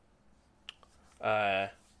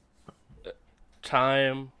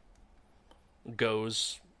 Time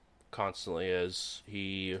goes constantly as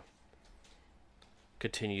he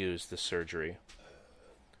continues the surgery.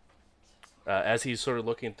 As he's sort of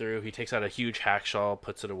looking through, he takes out a huge hacksaw,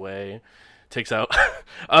 puts it away, takes out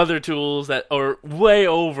other tools that are way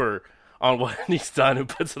over on what he's done, and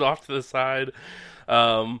puts it off to the side,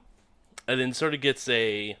 and then sort of gets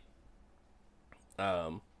a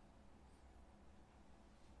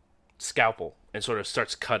scalpel and sort of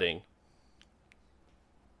starts cutting.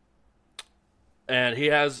 And he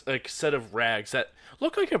has a set of rags that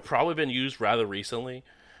look like have probably been used rather recently.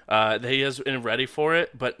 That he has been ready for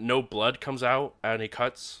it, but no blood comes out, and he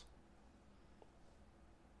cuts.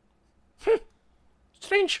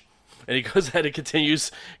 Strange. And he goes ahead and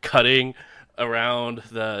continues cutting around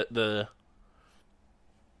the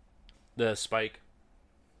spike.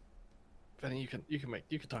 Benny, you can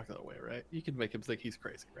talk that way, right? You can make him think he's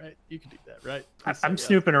crazy, right? You can do that, right? I'm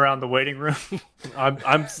snooping around the waiting room.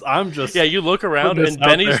 I'm just Yeah, you look around, Put this and out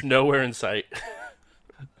Benny's there. nowhere in sight.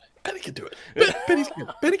 Benny can do it.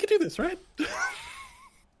 Benny can do this, right?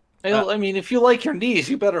 Well, I mean, if you like your knees,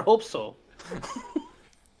 you better hope so.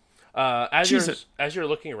 As Jesus. you're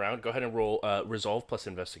looking around, go ahead and roll resolve plus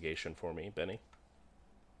investigation for me, Benny.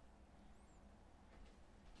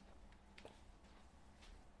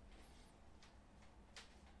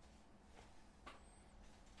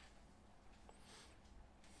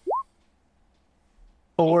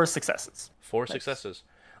 Four successes. Four successes.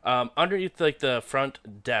 Underneath like the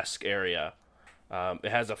front desk area, it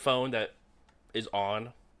has a phone that is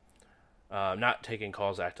on, not taking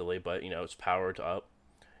calls actively, but it's powered up.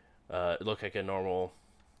 It looked like a normal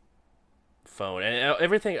phone, and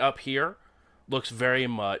everything up here looks very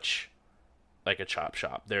much like a chop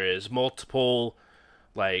shop. There is multiple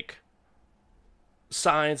like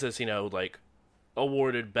signs as like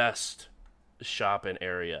awarded best shop in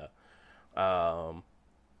area.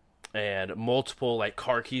 And multiple like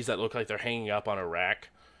car keys that look like they're hanging up on a rack.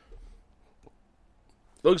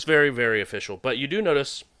 Looks very, very official. But you do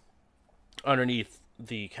notice underneath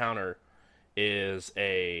the counter is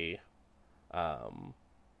a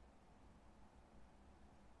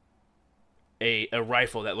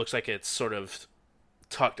rifle that looks like it's sort of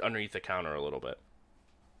tucked underneath the counter a little bit.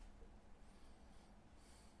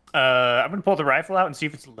 I'm gonna pull the rifle out and see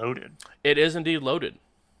if it's loaded. It is indeed loaded.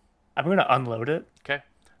 I'm gonna unload it. Okay.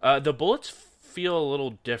 The bullets feel a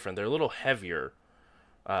little different. They're a little heavier,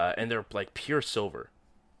 and they're like pure silver.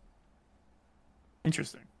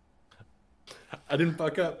 Interesting. I didn't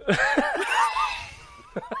fuck up.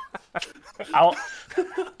 I'll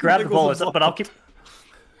grab the Michael's bullets, but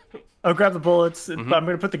I'll grab the bullets, but I'm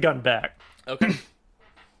gonna put the gun back. Okay.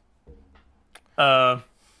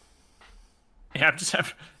 Yeah,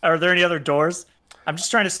 are there any other doors? I'm just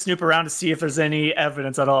trying to snoop around to see if there's any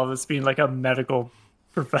evidence at all of this being like a medical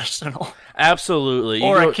professional Absolutely. You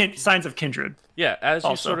or go- signs of kindred. yeah, as you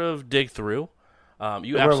also. sort of dig through, you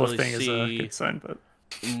The werewolf absolutely thing is a see good sign, but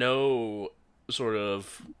no sort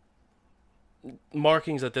of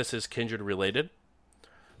markings that this is kindred related.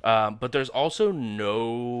 But there's also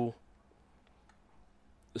no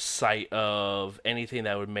sight of anything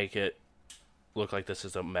that would make it look like this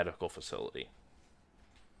is a medical facility.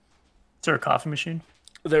 is there a coffee machine?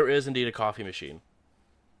 There is indeed a coffee machine.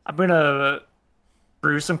 I'm gonna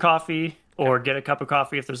brew some coffee or get a cup of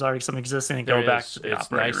coffee if there's already some existing and go There back is- to the it's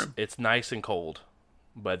operating nice. room. It's nice and cold,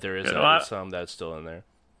 but there is Good. Well, some that's still in there.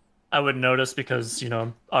 I wouldn't notice because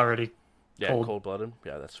I'm already Yeah, Cold. cold-blooded.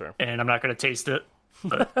 Yeah, that's fair. and I'm not gonna taste it.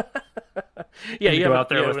 Yeah, to you go have, out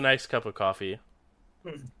there you have with- a nice cup of coffee.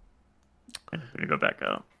 I'm gonna go back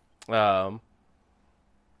out.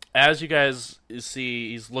 As you guys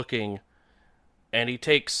see, he's looking, and he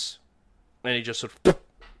just sort of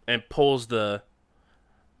and pulls the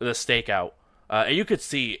stake out. And you could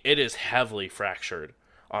see it is heavily fractured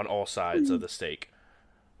on all sides of the stake.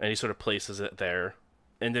 And he sort of places it there,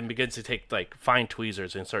 and then begins to take like fine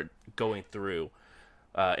tweezers and start going through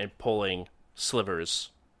and pulling slivers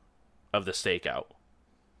of the stake out.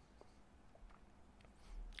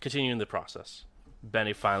 Continuing the process.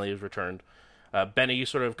 Benny finally is returned. Benny, you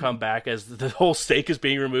sort of come back as the whole stake is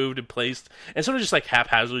being removed and placed, and sort of just like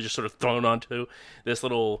haphazardly just sort of thrown onto this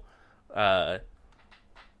little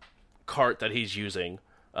cart that he's using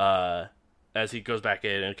as he goes back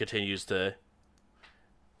in and continues to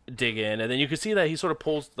dig in. And then you can see that he sort of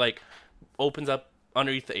pulls, like, opens up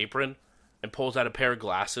underneath the apron and pulls out a pair of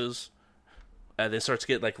glasses, and then starts to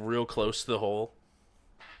get like real close to the hole.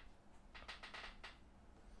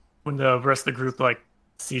 When the rest of the group like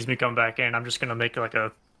sees me come back in, I'm just gonna make like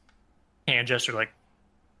a hand gesture, like,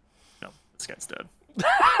 no, this guy's dead.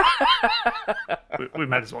 we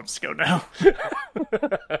might as well just go now.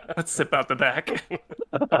 Let's zip out the back.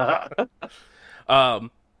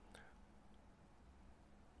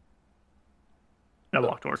 I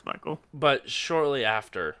walk towards Michael. But shortly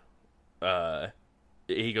after,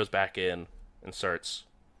 he goes back in and starts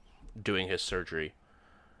doing his surgery.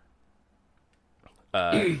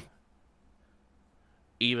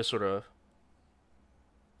 Eva sort of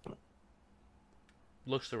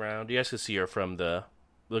looks around. You guys can see her from the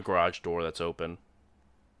garage door that's open.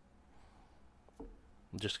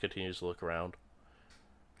 Just continues to look around.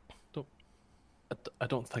 I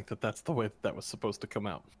don't think that's the way that was supposed to come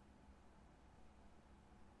out.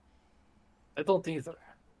 I don't think either.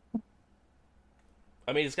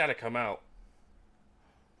 I mean, it's got to come out.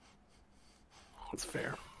 That's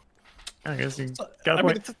fair. I guess you So, got a I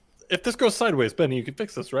mean, point. if this goes sideways, Benny, you can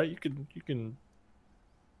fix this, right? You can.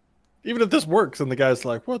 Even if this works and the guy's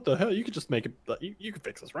like, "What the hell?" You could just make it. You can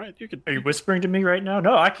fix this, right? You could. Are you whispering to me right now?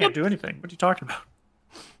 No, I can't do anything. What are you talking about?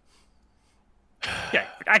 Yeah,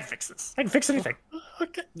 I can fix this. I can fix anything.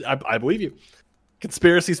 Okay, I believe you.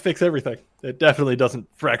 Conspiracies fix everything. It definitely doesn't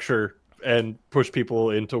fracture and push people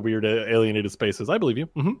into weird alienated spaces. I believe you.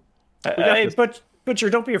 Mm-hmm. Hey, Butcher,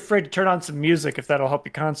 don't be afraid to turn on some music if that'll help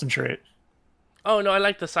you concentrate. Oh, no, I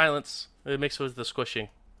like the silence. It mixed with the squishing.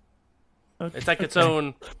 It's like its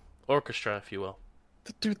own orchestra, if you will.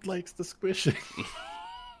 The dude likes the squishing.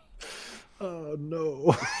 Oh,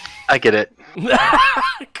 no. I get it.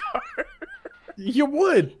 You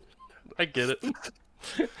would. I get it.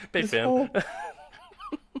 Big This fan. whole-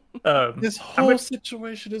 This whole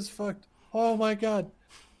situation is fucked. Oh, my God.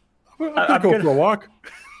 I'm gonna I'm go gonna- for a walk.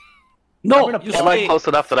 No, I'm gonna you Am I stay. close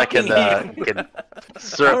enough that I can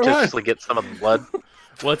surreptitiously get some of the blood?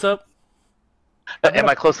 What's up? Am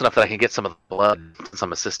I close enough that I can get some of the blood since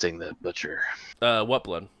I'm assisting the butcher? What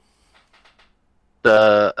blood?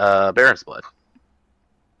 The Baron's blood.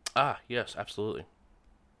 Ah, yes, absolutely.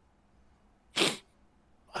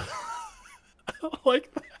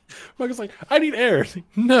 Like, Michael's like, I need air.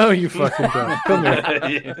 No, you fucking don't. Come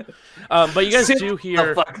here. But you guys Sit do the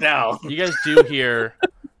hear. fuck now. You guys do hear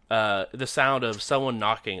the sound of someone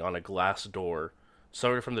knocking on a glass door,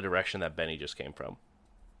 sort of from the direction that Benny just came from.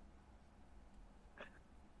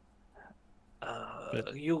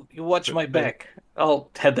 You watch my back. I'll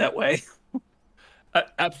head that way.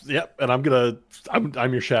 Yep, and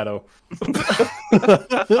I'm your shadow.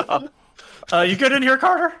 You good in here,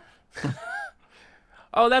 Carter?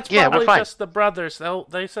 Oh, that's Yeah, we're probably fine. just the brothers.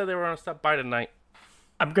 They said they were going to stop by tonight.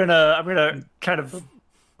 I'm gonna kind of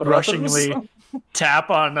rushingly tap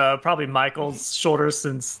on probably Michael's shoulder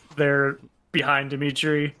since they're behind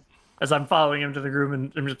Dimitri as I'm following him to the room,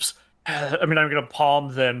 and I'm gonna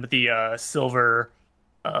palm them the silver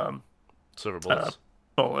Silver bullets.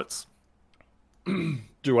 bullets.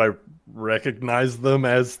 Do I recognize them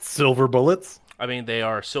as silver bullets? I mean, they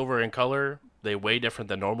are silver in color. They weigh different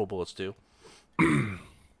than normal bullets do. Let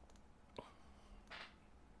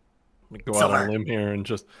me go out Silver. on a limb here and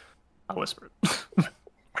just. I whisper it.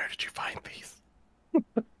 Where did you find these?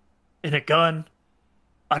 In a gun,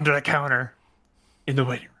 under the counter, in the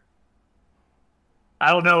waiting room.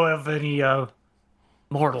 I don't know of any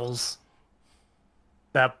mortals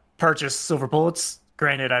that purchase silver bullets.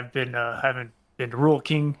 Granted, I've been haven't been to Rural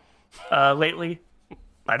King lately.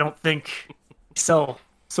 I don't think they sell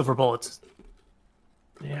silver bullets.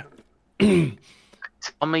 Yeah.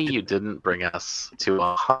 Tell me you didn't bring us to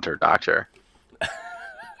a hunter doctor.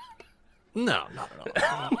 No. No.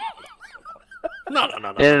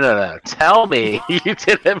 No. Tell me you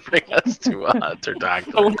didn't bring us to a hunter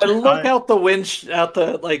doctor. When I look out the out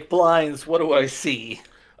the blinds, what do I see?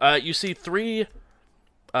 You see three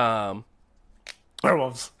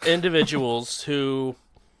Werewolves. individuals who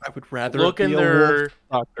I would rather look be in a their wolf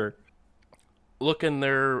doctor. look in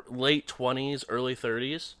their late 20s, early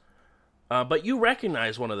 30s. But you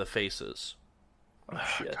recognize one of the faces. Oh,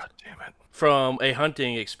 shit. God damn it. From a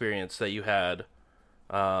hunting experience that you had.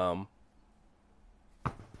 What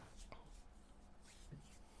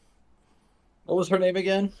was her name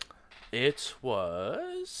again? It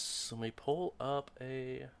was... Let me pull up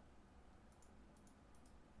a...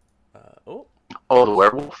 Oh, the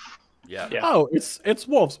werewolf. Yeah. Oh, it's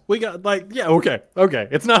wolves. We got okay.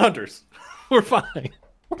 It's not hunters. We're fine.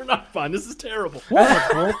 We're not fine. This is terrible.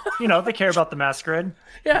 Well, you know, they care about the masquerade.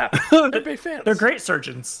 Yeah, they're big fans. They're great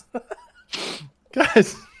surgeons.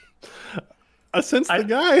 Guys, since the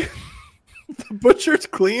guy, the butcher's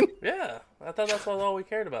clean. Yeah, I thought that's all we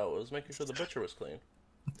cared about, was making sure the butcher was clean.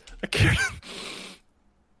 I can't.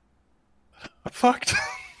 I fucked.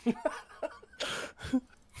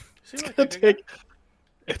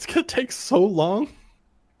 It's gonna take so long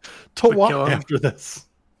to walk after this.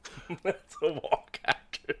 To walk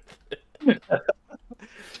after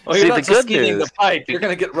Oh, you're See, not the just good skiing news- the pipe. You're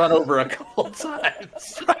going to get run over a couple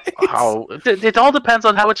times. Wow, it all depends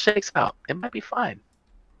on how it shakes out. It might be fine.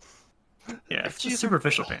 Yeah, it's just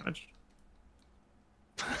superficial damage.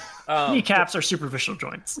 this. Kneecaps are superficial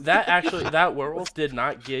joints. That werewolf did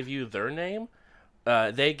not give you their name.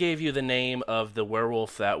 They gave you the name of the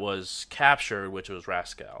werewolf that was captured, which was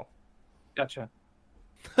Rascal. Gotcha.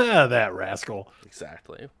 That rascal.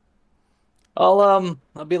 Exactly. I'll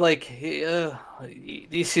be like, hey,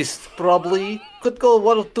 this is probably could go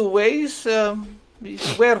one of two ways.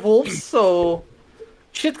 These werewolves, so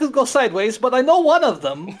shit could go sideways. But I know one of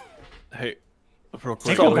them. Hey, real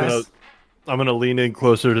quick, Take it, guys. I'm gonna lean in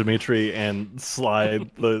closer to Dimitri and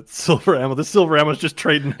slide the silver ammo. The silver ammo's just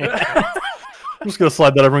trading hands. I'm just gonna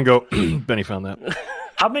slide that over and go. Benny found that.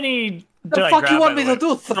 How many The did I fuck grab, you want by me the to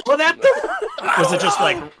way? do? Throw it at them?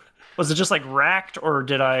 Was it just like racked, or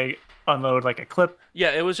did I unload like a clip Yeah,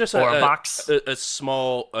 it was just or a box? a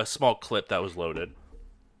small clip that was loaded.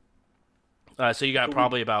 So you got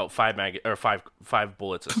probably about five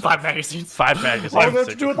bullets. Or so. 5 magazines. 5 magazines. What do I have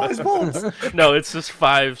to do with all these bullets? No, it's just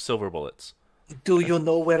 5 silver bullets. Do you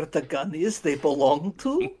know where the gun is they belong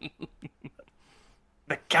to?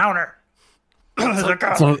 The counter. Under the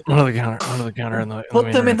counter. In the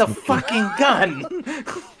Put them in the room. fucking gun.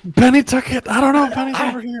 Benny took it. I don't know. Benny's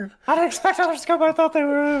over here. I didn't expect others to come. I thought they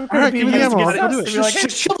were. All right, give me the ammo. I'll do it.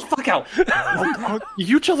 Just chill the fuck out.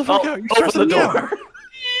 You chill the fuck out. You're Open stressing the me out. door.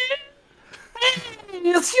 Hey,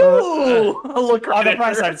 it's you. I'll look On right the at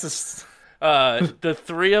bright her. side, it's just The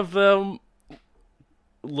 3 of them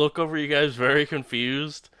look over you guys very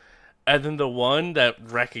confused, and then the one that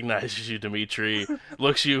recognizes you, Dimitri,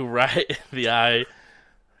 looks you right in the eye.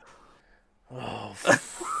 Oh,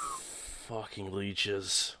 fucking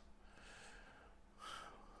leeches.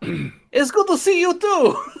 It's good to see you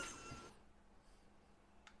too.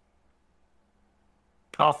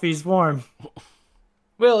 coffee's warm.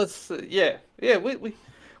 Well, it's yeah.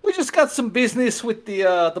 We just got some business with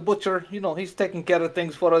the butcher. You know, he's taking care of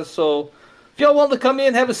things for us. So if y'all want to come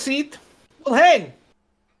in, have a seat, we'll hang.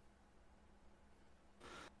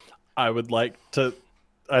 I would like to.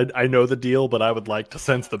 I know the deal, but I would like to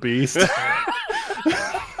sense the beast.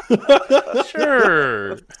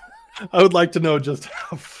 Sure. I would like to know just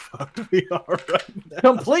how fucked we are right now.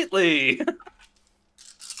 Completely.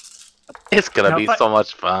 It's gonna Now, be if I- so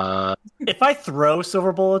much fun. If I throw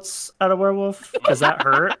silver bullets at a werewolf, does that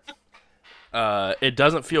hurt? It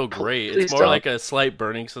doesn't feel great. Please It's more don't. like a slight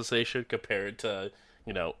burning sensation compared to,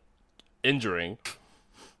 injuring.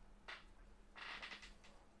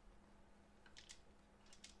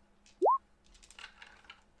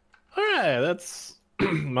 All right, that's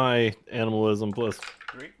my animalism plus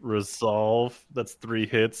resolve. That's 3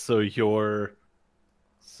 hits. So your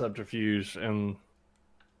subterfuge and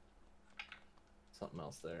something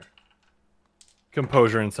else there.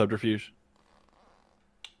 Composure and subterfuge.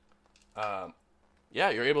 Yeah,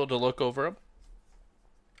 you're able to look over them.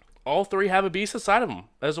 All 3 have a beast inside of them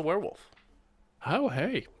as a werewolf. Oh,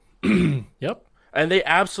 hey. Yep. And they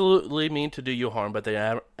absolutely mean to do you harm, but they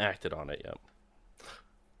haven't acted on it yet.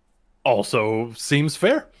 Also seems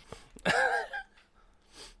fair.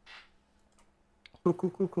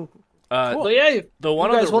 Cool. Well, yeah. If The one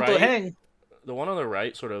you on guys the want to right, hang. the one on the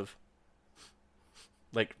right sort of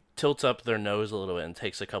like tilts up their nose a little bit and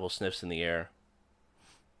takes a couple sniffs in the air.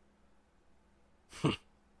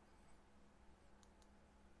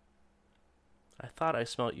 I thought I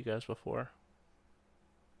smelt you guys before.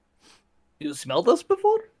 You smelled us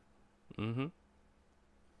before? Mm-hmm.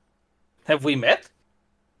 Have we met?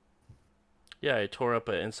 Yeah, I tore up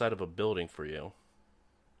inside of a building for you.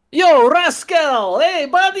 Yo, rascal! Hey,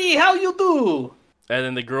 buddy, how you do? And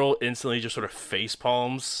then the girl instantly just sort of face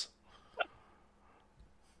palms.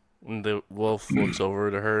 And the wolf looks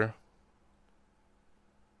over to her.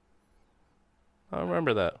 I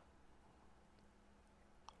remember that.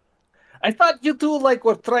 I thought you two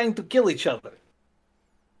were trying to kill each other.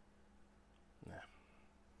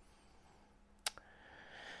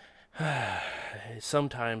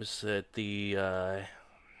 Sometimes the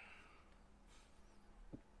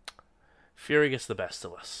fury gets the best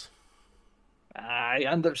of us. I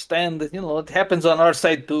understand that, it happens on our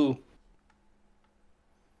side too.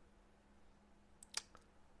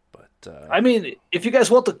 But I mean, if you guys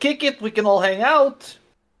want to kick it, we can all hang out.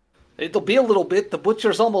 It'll be a little bit. The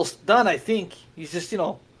butcher's almost done, I think. He's just,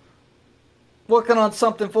 working on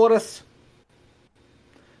something for us.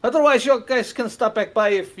 Otherwise, you guys can stop back by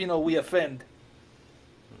if, we offend.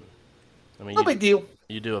 I mean, No big deal.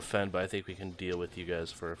 You do offend, but I think we can deal with you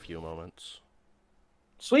guys for a few moments.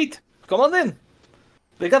 Sweet. Come on in.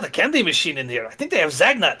 They got the candy machine in here. I think they have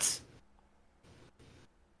Zagnuts.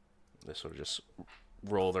 They sort of just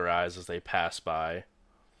roll their eyes as they pass by.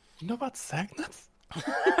 You know about Zagnuts?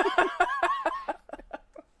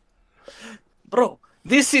 Bro,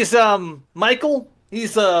 this is Michael.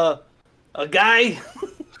 He's a guy.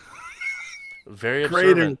 Very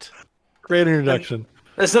Great observant. Great introduction.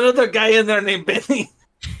 There's another guy in there named Benny.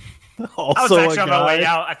 Also I was a actually on my way guy.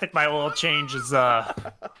 out. I think my oil change is gonna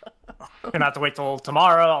have to wait till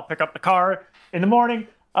tomorrow. I'll pick up the car in the morning.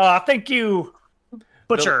 Thank you,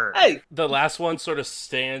 Butcher. Hey, The last one sort of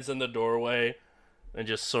stands in the doorway and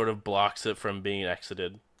just sort of blocks it from being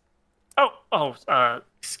exited.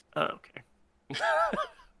 Okay.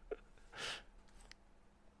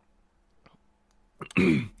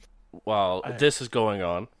 While this is going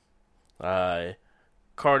on,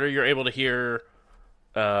 Carter, you're able to hear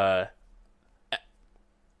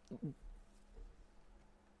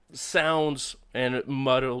sounds and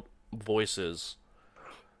muddled voices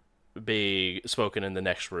being spoken in the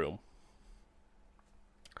next room.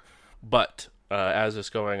 But as it's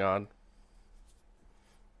going on,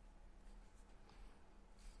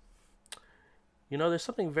 there's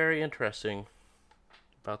something very interesting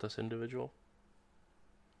about this individual.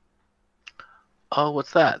 Oh,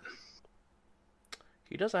 what's that?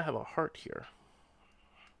 He doesn't have a heart here.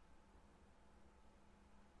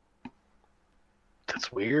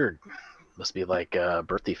 That's weird. Must be like a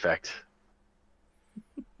birth defect.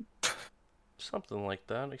 Something like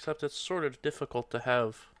that, except it's sort of difficult to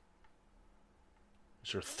have.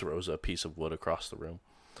 He sort of throws a piece of wood across the room.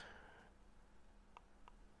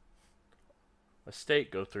 A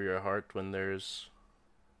stake go through your heart when there's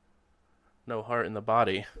no heart in the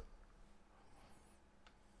body.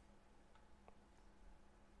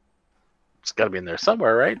 It's got to be in there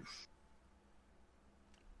somewhere, right?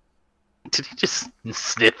 Did he just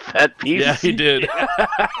sniff that piece? Yeah, he did.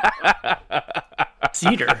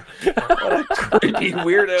 Cedar. what a creepy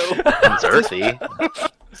weirdo. It's earthy.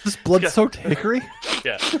 Is this blood-soaked hickory?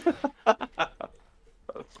 Yeah.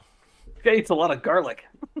 Guy eats a lot of garlic.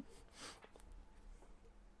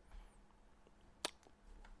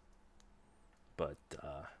 But,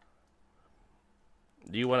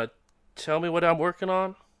 do you want to tell me what I'm working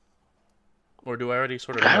on? Or do I already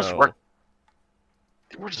sort of know?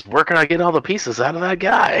 We're just working on getting all the pieces out of that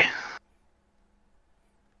guy.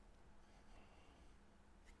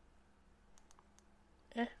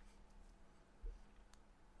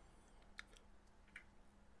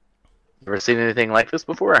 Ever seen anything like this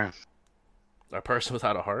before? A person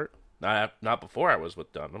without a heart? Not before I was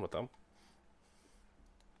done with them.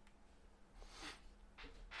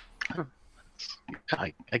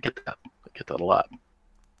 I get that. I get that a lot.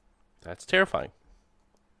 That's terrifying.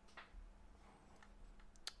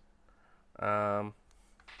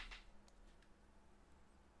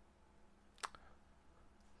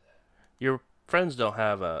 Your friends don't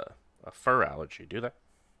have a fur allergy, do they?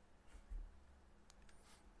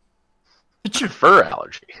 It's your fur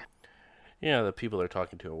allergy. Yeah, the people they're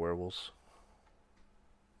talking to are werewolves.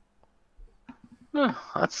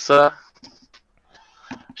 That's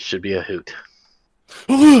should be a hoot.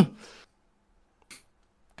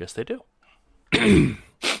 Guess they do.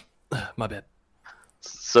 My bad.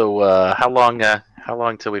 So, how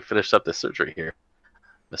long till we finish up this surgery here,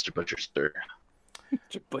 Mr. Butcher, sir?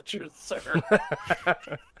 Mr. Butcher, sir.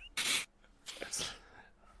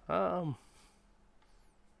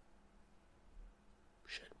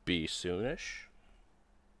 Should be soonish.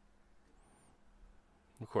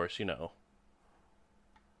 Of course,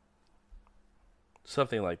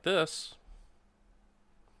 something like this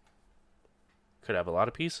could have a lot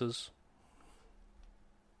of pieces.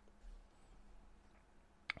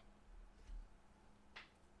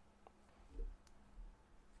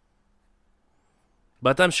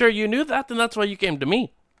 But I'm sure you knew that, and that's why you came to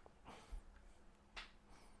me.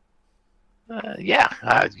 Yeah,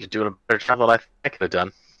 you're doing a better job than I could have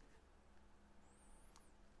done.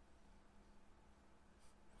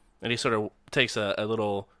 And he sort of takes a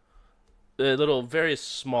little very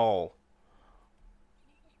small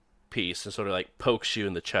piece and sort of like pokes you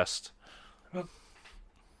in the chest.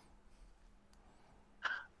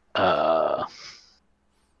 Yeah.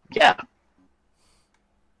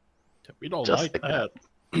 We don't Just like like that.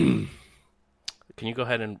 Can you go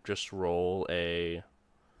ahead and just roll a...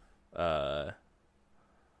 let's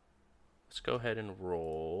go ahead and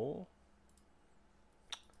roll...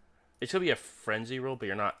 It's going to be a frenzy roll, but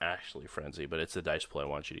you're not actually frenzy, but it's the dice pool I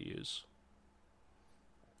want you to use.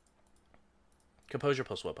 Composure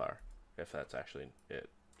plus willpower, if that's actually it.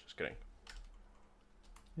 Just kidding.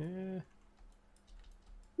 Yeah.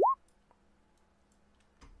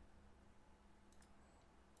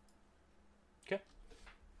 Okay.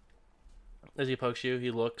 As he pokes you, he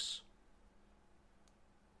looks.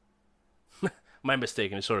 My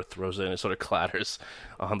mistake, and he sort of throws it and it sort of clatters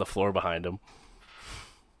on the floor behind him.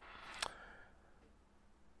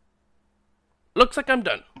 Looks like I'm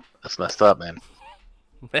done. That's messed up, man.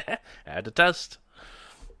 Had to test.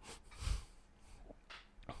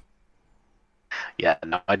 Yeah,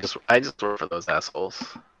 no, I just work for those assholes.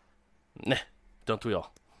 Nah, don't we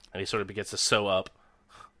all? And he sort of begins to sew up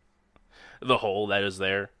the hole that is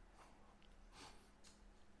there.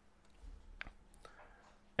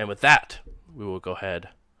 And with that, we will go ahead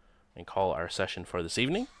and call our session for this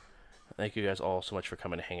evening. Thank you guys all so much for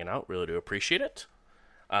coming and hanging out. Really do appreciate it.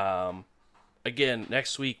 Again,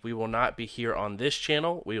 next week we will not be here on this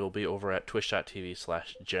channel. We will be over at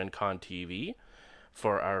twitch.tv/GenConTV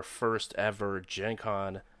for our first ever Gen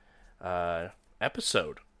Con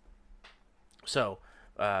episode. So,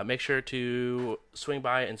 make sure to swing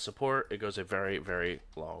by and support. It goes a very, very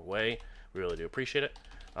long way. We really do appreciate it.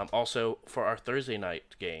 Also, for our Thursday night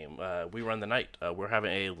game, We Run the Night, we're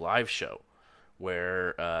having a live show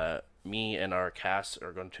where me and our cast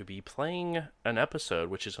are going to be playing an episode,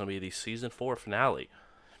 which is going to be the season 4 finale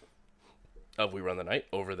of We Run the Night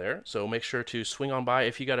over there. So make sure to swing on by.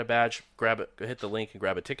 If you got a badge, grab it, hit the link and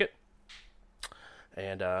grab a ticket.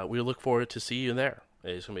 And we look forward to see you there.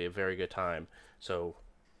 It's going to be a very good time. So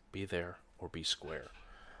be there or be square.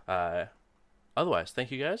 Otherwise, thank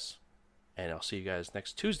you guys. And I'll see you guys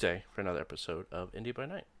next Tuesday for another episode of Indie by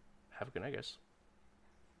Night. Have a good night, guys.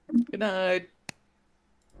 Good night.